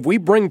outlets, if we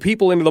bring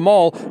people into the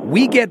mall,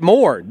 we get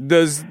more.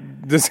 Does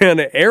an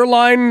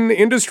airline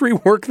industry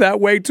work that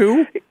way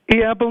too?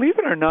 Yeah, believe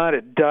it or not,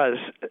 it does.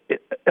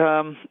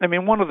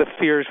 One of the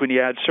fears when you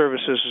add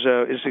services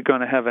is it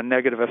going to have a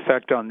negative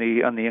effect on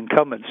the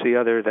incumbents, the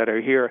other that are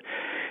here.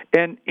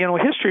 And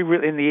history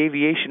in the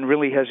aviation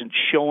really hasn't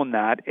shown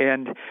that.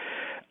 And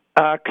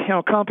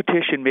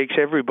competition makes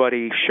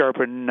everybody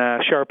sharpen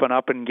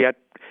up and get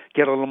a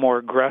little more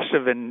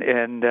aggressive and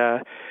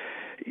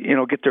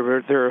get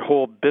their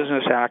whole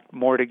business act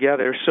more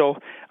together. So,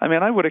 I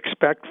mean, I would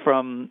expect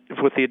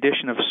with the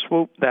addition of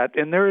Swoop that,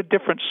 and they're a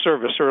different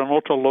service, or an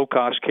ultra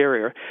low-cost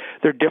carrier.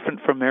 They're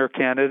different from Air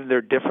Canada.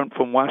 They're different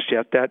from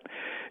WestJet. That,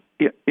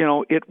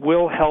 it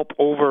will help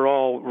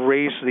overall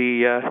raise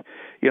the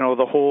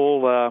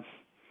whole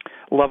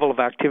level of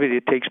activity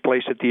that takes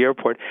place at the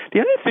airport. The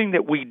other thing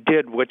that we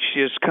did, which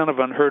is kind of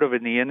unheard of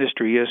in the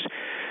industry, is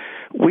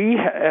we,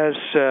 as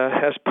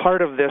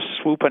part of this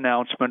Swoop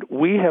announcement,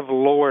 we have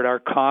lowered our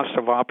cost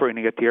of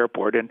operating at the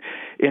airport. And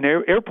in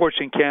airports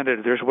in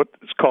Canada, there's what's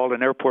called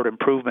an airport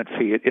improvement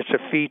fee. It's a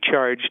fee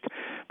charged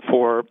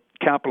for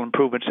capital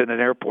improvements in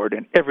an airport,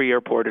 and every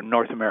airport in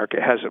North America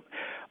has it.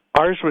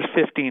 Ours was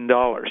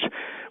 $15.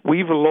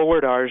 We've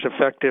lowered ours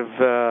effective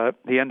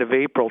the end of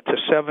April to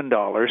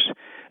 $7.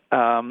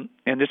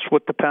 And it's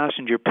what the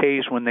passenger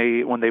pays when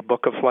they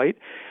book a flight.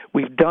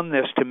 We've done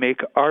this to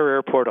make our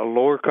airport a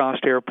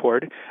lower-cost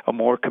airport, a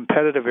more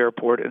competitive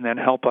airport, and then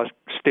help us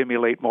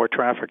stimulate more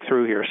traffic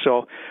through here.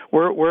 So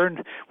we're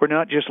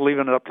not just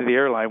leaving it up to the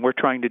airline. We're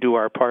trying to do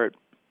our part.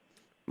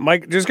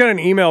 Mike, just got an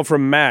email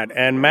from Matt,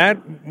 and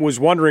Matt was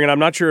wondering, and I'm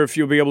not sure if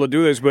you'll be able to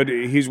do this, but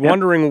he's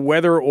wondering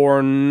whether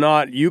or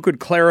not you could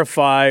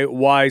clarify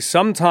why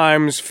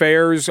sometimes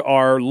fares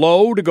are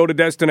low to go to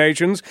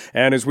destinations,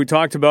 and as we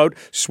talked about,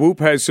 Swoop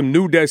has some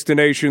new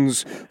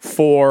destinations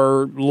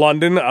for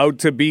London, out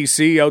to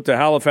BC, out to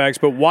Halifax,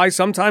 but why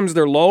sometimes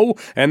they're low,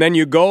 and then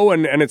you go,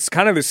 and it's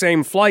kind of the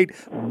same flight,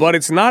 but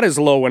it's not as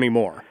low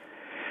anymore.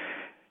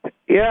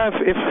 Yeah,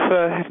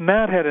 if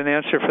Matt had an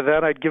answer for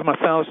that, I'd give him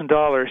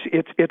 $1,000.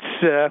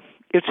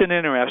 It's an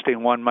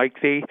interesting one, Mike.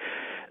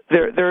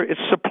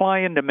 It's supply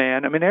and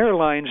demand. I mean,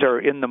 airlines are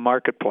in the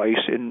marketplace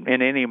in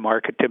any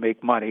market to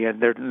make money,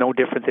 and they're no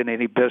different than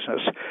any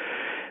business.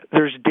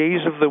 There's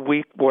days of the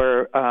week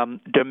where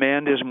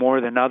demand is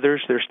more than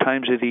others. There's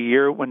times of the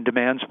year when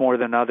demand's more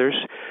than others.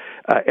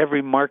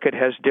 Every market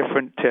has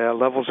different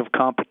levels of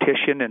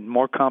competition, and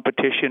more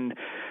competition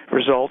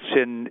results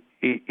in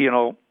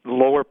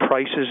lower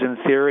prices in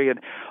theory, and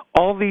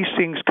all these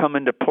things come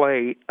into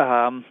play.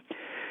 And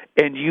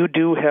you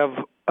do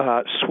have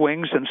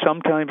swings, and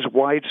sometimes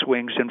wide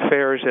swings in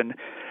fares, and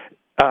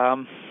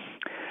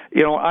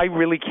I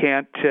really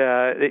can't.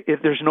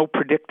 There's no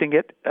predicting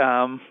it.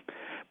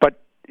 But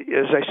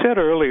as I said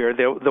earlier,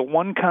 the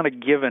one kind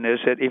of given is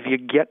that if you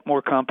get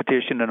more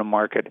competition in a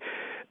market,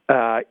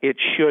 it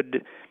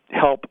should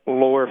help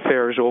lower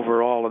fares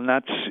overall, and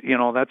that's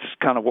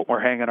kind of what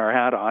we're hanging our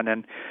hat on.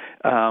 And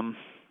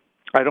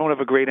I don't have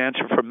a great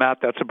answer for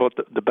Matt. That's about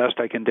the best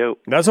I can do.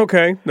 That's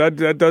okay.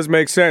 That does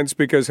make sense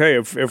because, hey,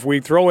 if we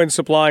throw in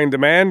supply and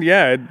demand,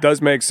 yeah, it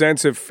does make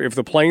sense. If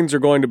the planes are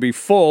going to be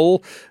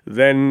full,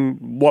 then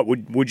what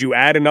would you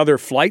add another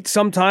flight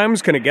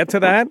sometimes? Can it get to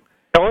that?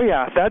 Oh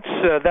yeah,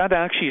 that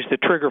actually is the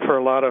trigger for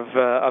a lot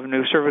of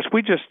new service.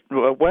 We just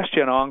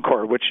WestJet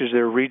Encore, which is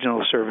their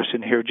regional service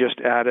in here, just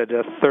added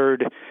a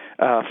third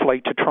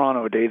flight to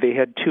Toronto a day. They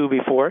had two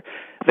before.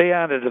 They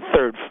added a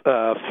third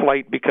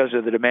flight because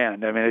of the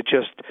demand. I mean, it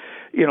just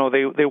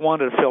they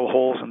wanted to fill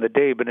holes in the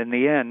day, but in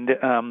the end,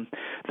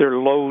 their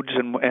loads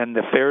and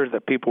the fares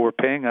that people were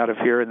paying out of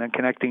here and then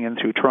connecting in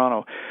through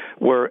Toronto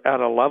were at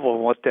a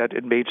level that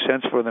it made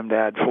sense for them to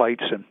add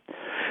flights. And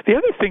the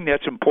other thing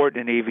that's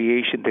important in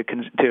aviation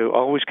to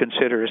always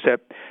consider is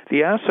that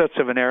the assets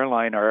of an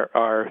airline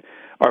are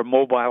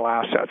mobile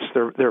assets.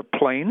 They're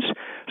planes.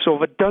 So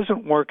if it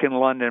doesn't work in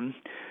London,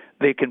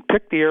 they can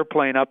pick the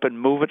airplane up and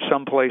move it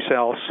someplace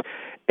else,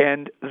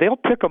 and they'll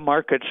pick a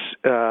markets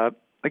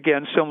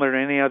again similar to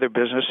any other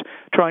business,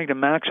 trying to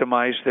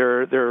maximize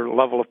their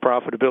level of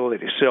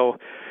profitability. So,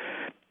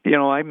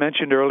 I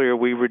mentioned earlier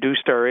we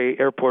reduced our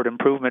airport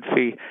improvement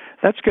fee.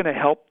 That's going to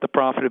help the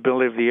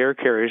profitability of the air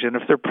carriers, and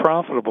if they're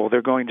profitable,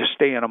 they're going to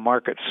stay in a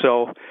market.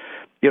 So,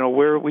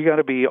 we got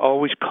to be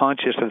always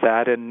conscious of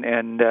that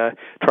and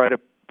try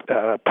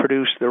to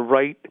produce the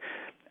right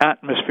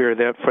atmosphere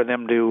for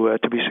them to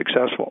be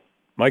successful.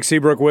 Mike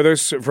Seabrook with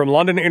us from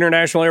London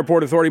International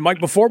Airport Authority. Mike,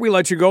 before we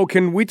let you go,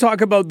 can we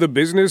talk about the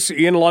business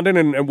in London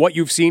and what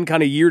you've seen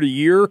kind of year to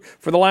year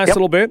for the last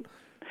little bit?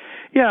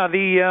 Yeah,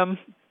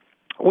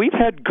 we've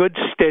had good,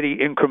 steady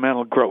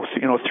incremental growth,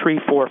 3,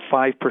 4,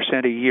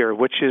 5% a year,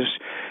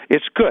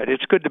 it's good.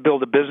 It's good to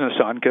build a business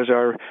on because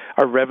our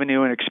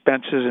revenue and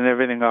expenses and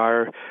everything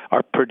are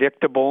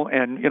predictable,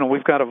 and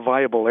we've got a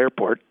viable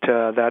airport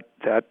that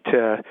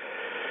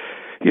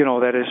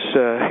is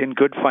in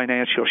good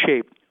financial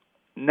shape.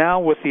 Now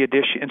with the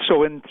addition, and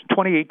so in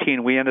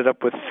 2018 we ended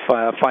up with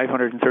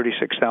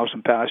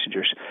 536,000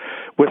 passengers.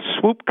 With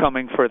Swoop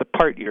coming for the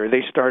part year,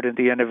 they start at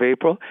the end of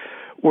April.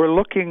 We're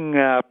looking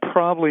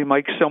probably,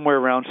 Mike, somewhere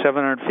around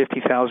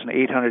 750,000,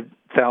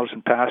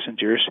 800,000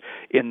 passengers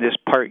in this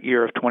part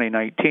year of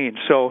 2019.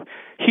 So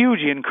huge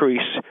increase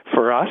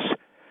for us,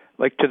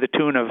 like to the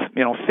tune of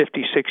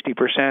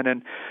 50-60%.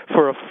 And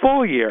for a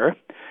full year,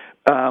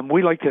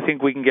 we like to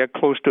think we can get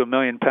close to 1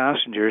 million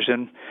passengers.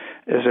 And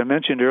as I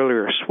mentioned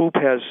earlier, Swoop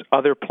has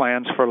other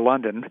plans for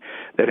London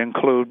that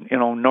include,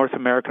 North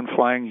American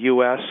flying,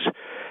 U.S.,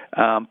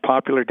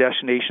 Popular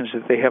destinations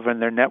that they have in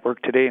their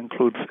network today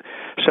include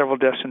several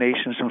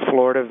destinations in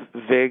Florida,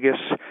 Vegas,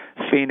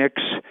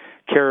 Phoenix,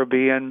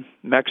 Caribbean,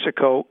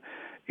 Mexico.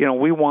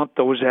 We want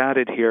those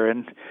added here,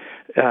 and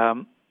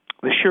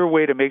the sure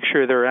way to make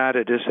sure they're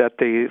added is that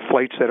the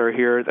flights that are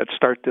here that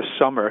start this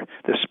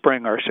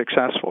spring, are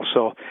successful.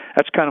 So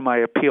that's kind of my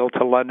appeal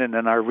to London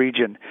and our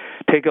region.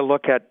 Take a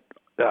look at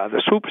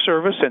the Swoop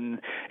service and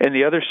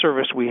the other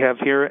service we have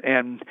here,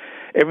 and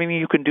everything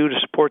you can do to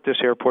support this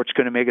airport is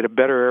going to make it a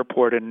better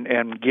airport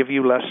and give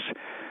you less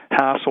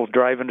hassle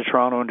driving to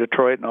Toronto and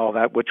Detroit and all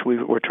that, which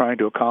we're trying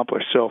to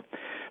accomplish. So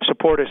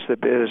support us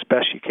as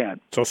best you can.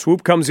 So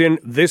Swoop comes in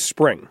this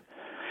spring.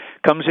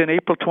 Comes in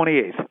April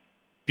 28th.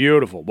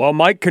 Beautiful. Well,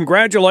 Mike,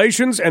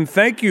 congratulations, and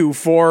thank you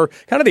for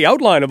kind of the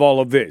outline of all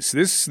of this.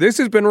 This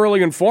has been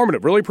really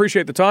informative. Really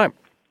appreciate the time.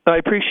 I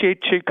appreciate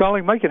you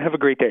calling, Mike, and have a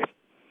great day.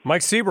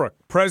 Mike Seabrook,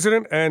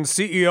 President and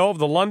CEO of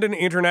the London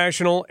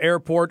International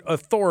Airport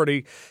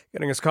Authority,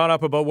 getting us caught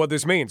up about what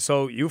this means.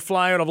 So you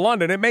fly out of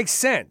London, it makes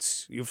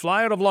sense. You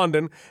fly out of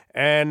London,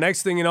 and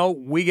next thing you know,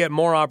 we get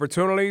more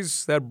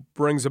opportunities. That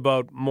brings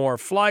about more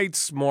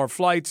flights. More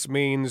flights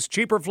means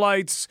cheaper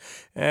flights,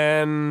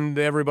 and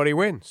everybody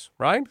wins,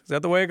 right? Is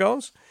that the way it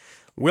goes?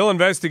 We'll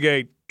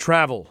investigate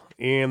travel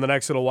in the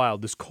next little while.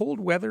 Does cold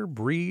weather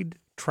breed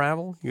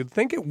travel? You'd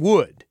think it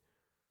would.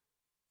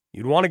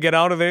 You'd want to get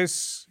out of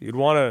this. You'd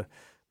want to,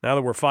 now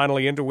that we're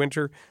finally into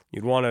winter,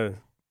 you'd want to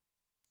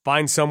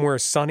find somewhere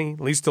sunny, at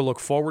least to look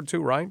forward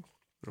to, right?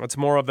 That's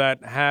more of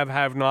that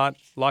have not,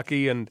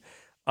 lucky and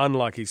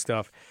unlucky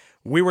stuff.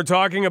 We were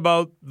talking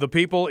about the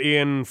people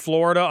in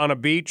Florida on a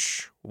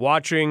beach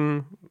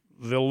watching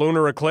the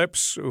lunar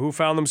eclipse who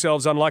found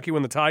themselves unlucky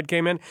when the tide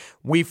came in.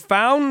 We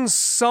found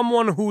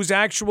someone who's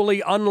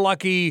actually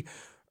unlucky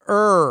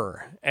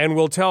and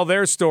we'll tell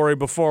their story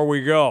before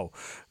we go.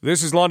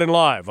 This is London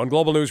Live on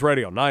Global News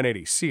Radio,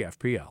 980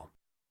 CFPL.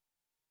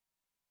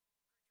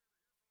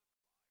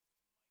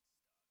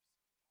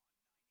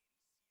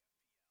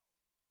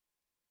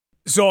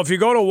 So if you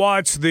go to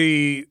watch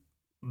the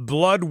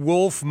Blood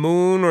Wolf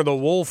Moon or the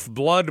Wolf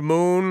Blood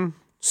Moon,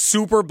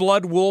 Super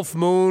Blood Wolf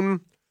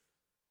Moon,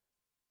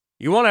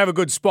 you want to have a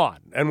good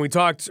spot. And we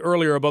talked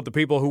earlier about the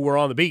people who were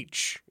on the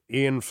beach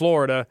in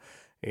Florida,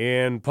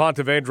 in Ponte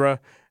Vedra,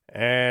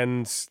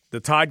 and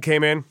the tide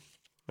came in,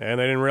 and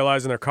they didn't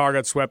realize, and their car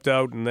got swept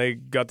out, and they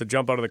got to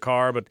jump out of the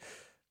car, but the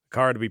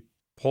car had to be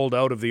pulled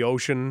out of the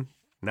ocean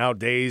now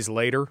days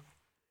later.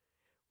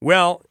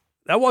 Well,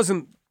 that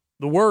wasn't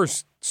the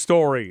worst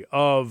story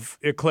of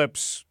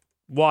eclipse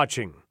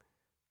watching.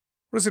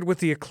 What is it with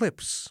the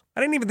eclipse?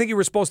 I didn't even think you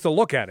were supposed to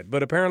look at it,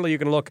 but apparently you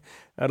can look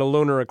at a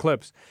lunar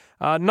eclipse.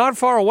 Not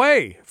far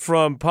away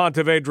from Ponte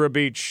Vedra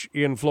Beach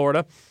in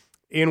Florida,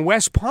 in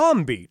West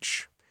Palm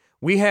Beach,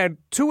 we had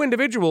two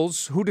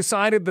individuals who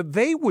decided that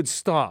they would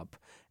stop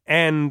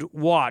and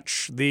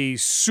watch the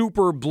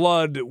Super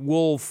Blood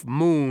Wolf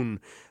Moon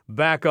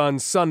back on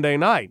Sunday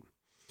night.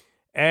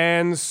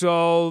 And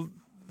so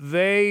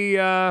they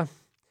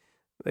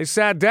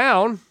sat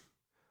down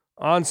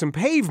on some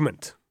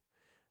pavement.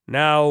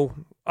 Now,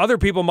 other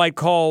people might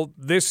call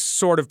this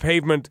sort of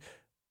pavement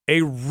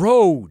a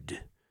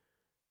road.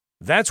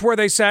 That's where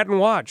they sat and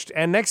watched.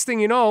 And next thing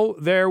you know,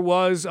 there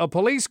was a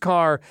police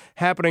car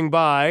happening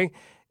by,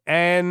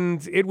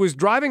 and it was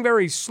driving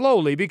very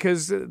slowly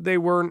because they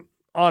weren't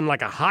on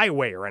like a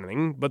highway or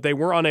anything, but they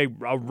were on a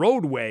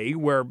roadway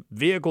where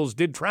vehicles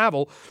did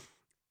travel,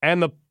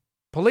 and the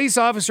police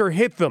officer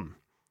hit them.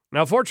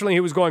 Now, fortunately,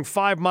 he was going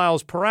 5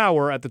 miles per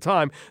hour at the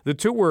time. The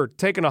two were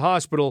taken to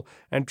hospital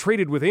and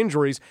treated with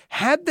injuries.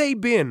 Had they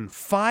been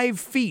 5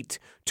 feet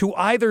to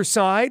either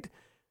side,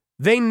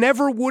 they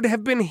never would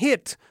have been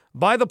hit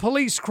by the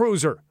police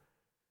cruiser.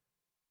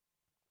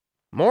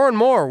 More and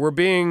more, we're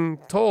being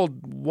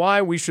told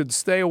why we should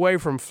stay away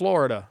from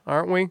Florida,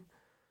 aren't we? A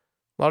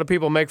lot of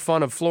people make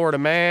fun of Florida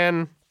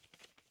Man.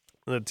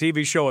 The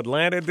TV show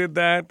Atlanta did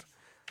that.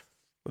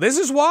 This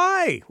is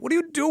why. What are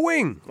you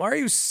doing? Why are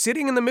you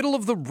sitting in the middle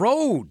of the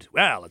road?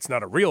 Well, it's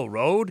not a real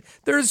road.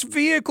 There's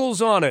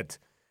vehicles on it.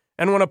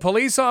 And when a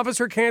police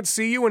officer can't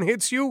see you and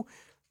hits you,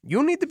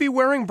 you need to be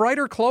wearing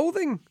brighter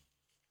clothing.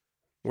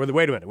 Wait a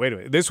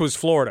minute. This was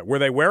Florida. Were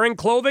they wearing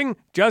clothing?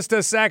 Just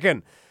a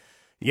second.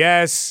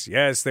 Yes,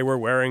 they were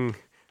wearing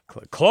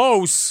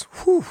clothes.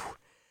 Whew.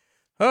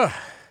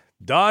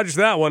 Dodged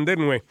that one,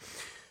 didn't we?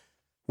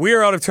 We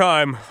are out of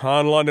time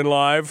on London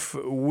Live.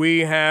 We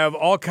have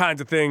all kinds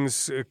of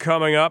things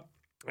coming up,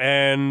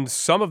 and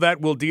some of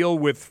that will deal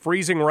with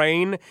freezing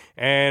rain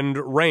and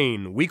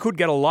rain. We could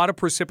get a lot of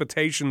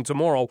precipitation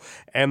tomorrow,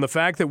 and the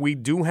fact that we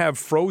do have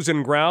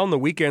frozen ground, the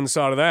weekend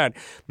side of that,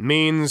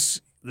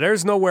 means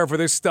there's nowhere for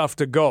this stuff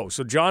to go.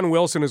 So John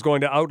Wilson is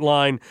going to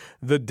outline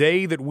the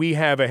day that we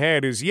have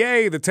ahead is,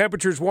 yay, the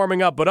temperature's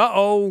warming up, but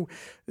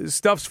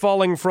stuff's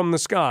falling from the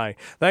sky.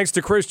 Thanks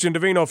to Christian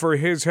Davino for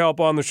his help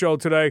on the show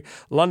today.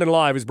 London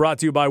Live is brought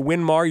to you by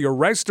Winmar, your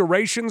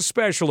restoration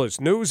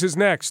specialist. News is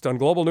next on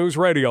Global News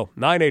Radio,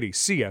 980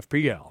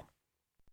 CFPL.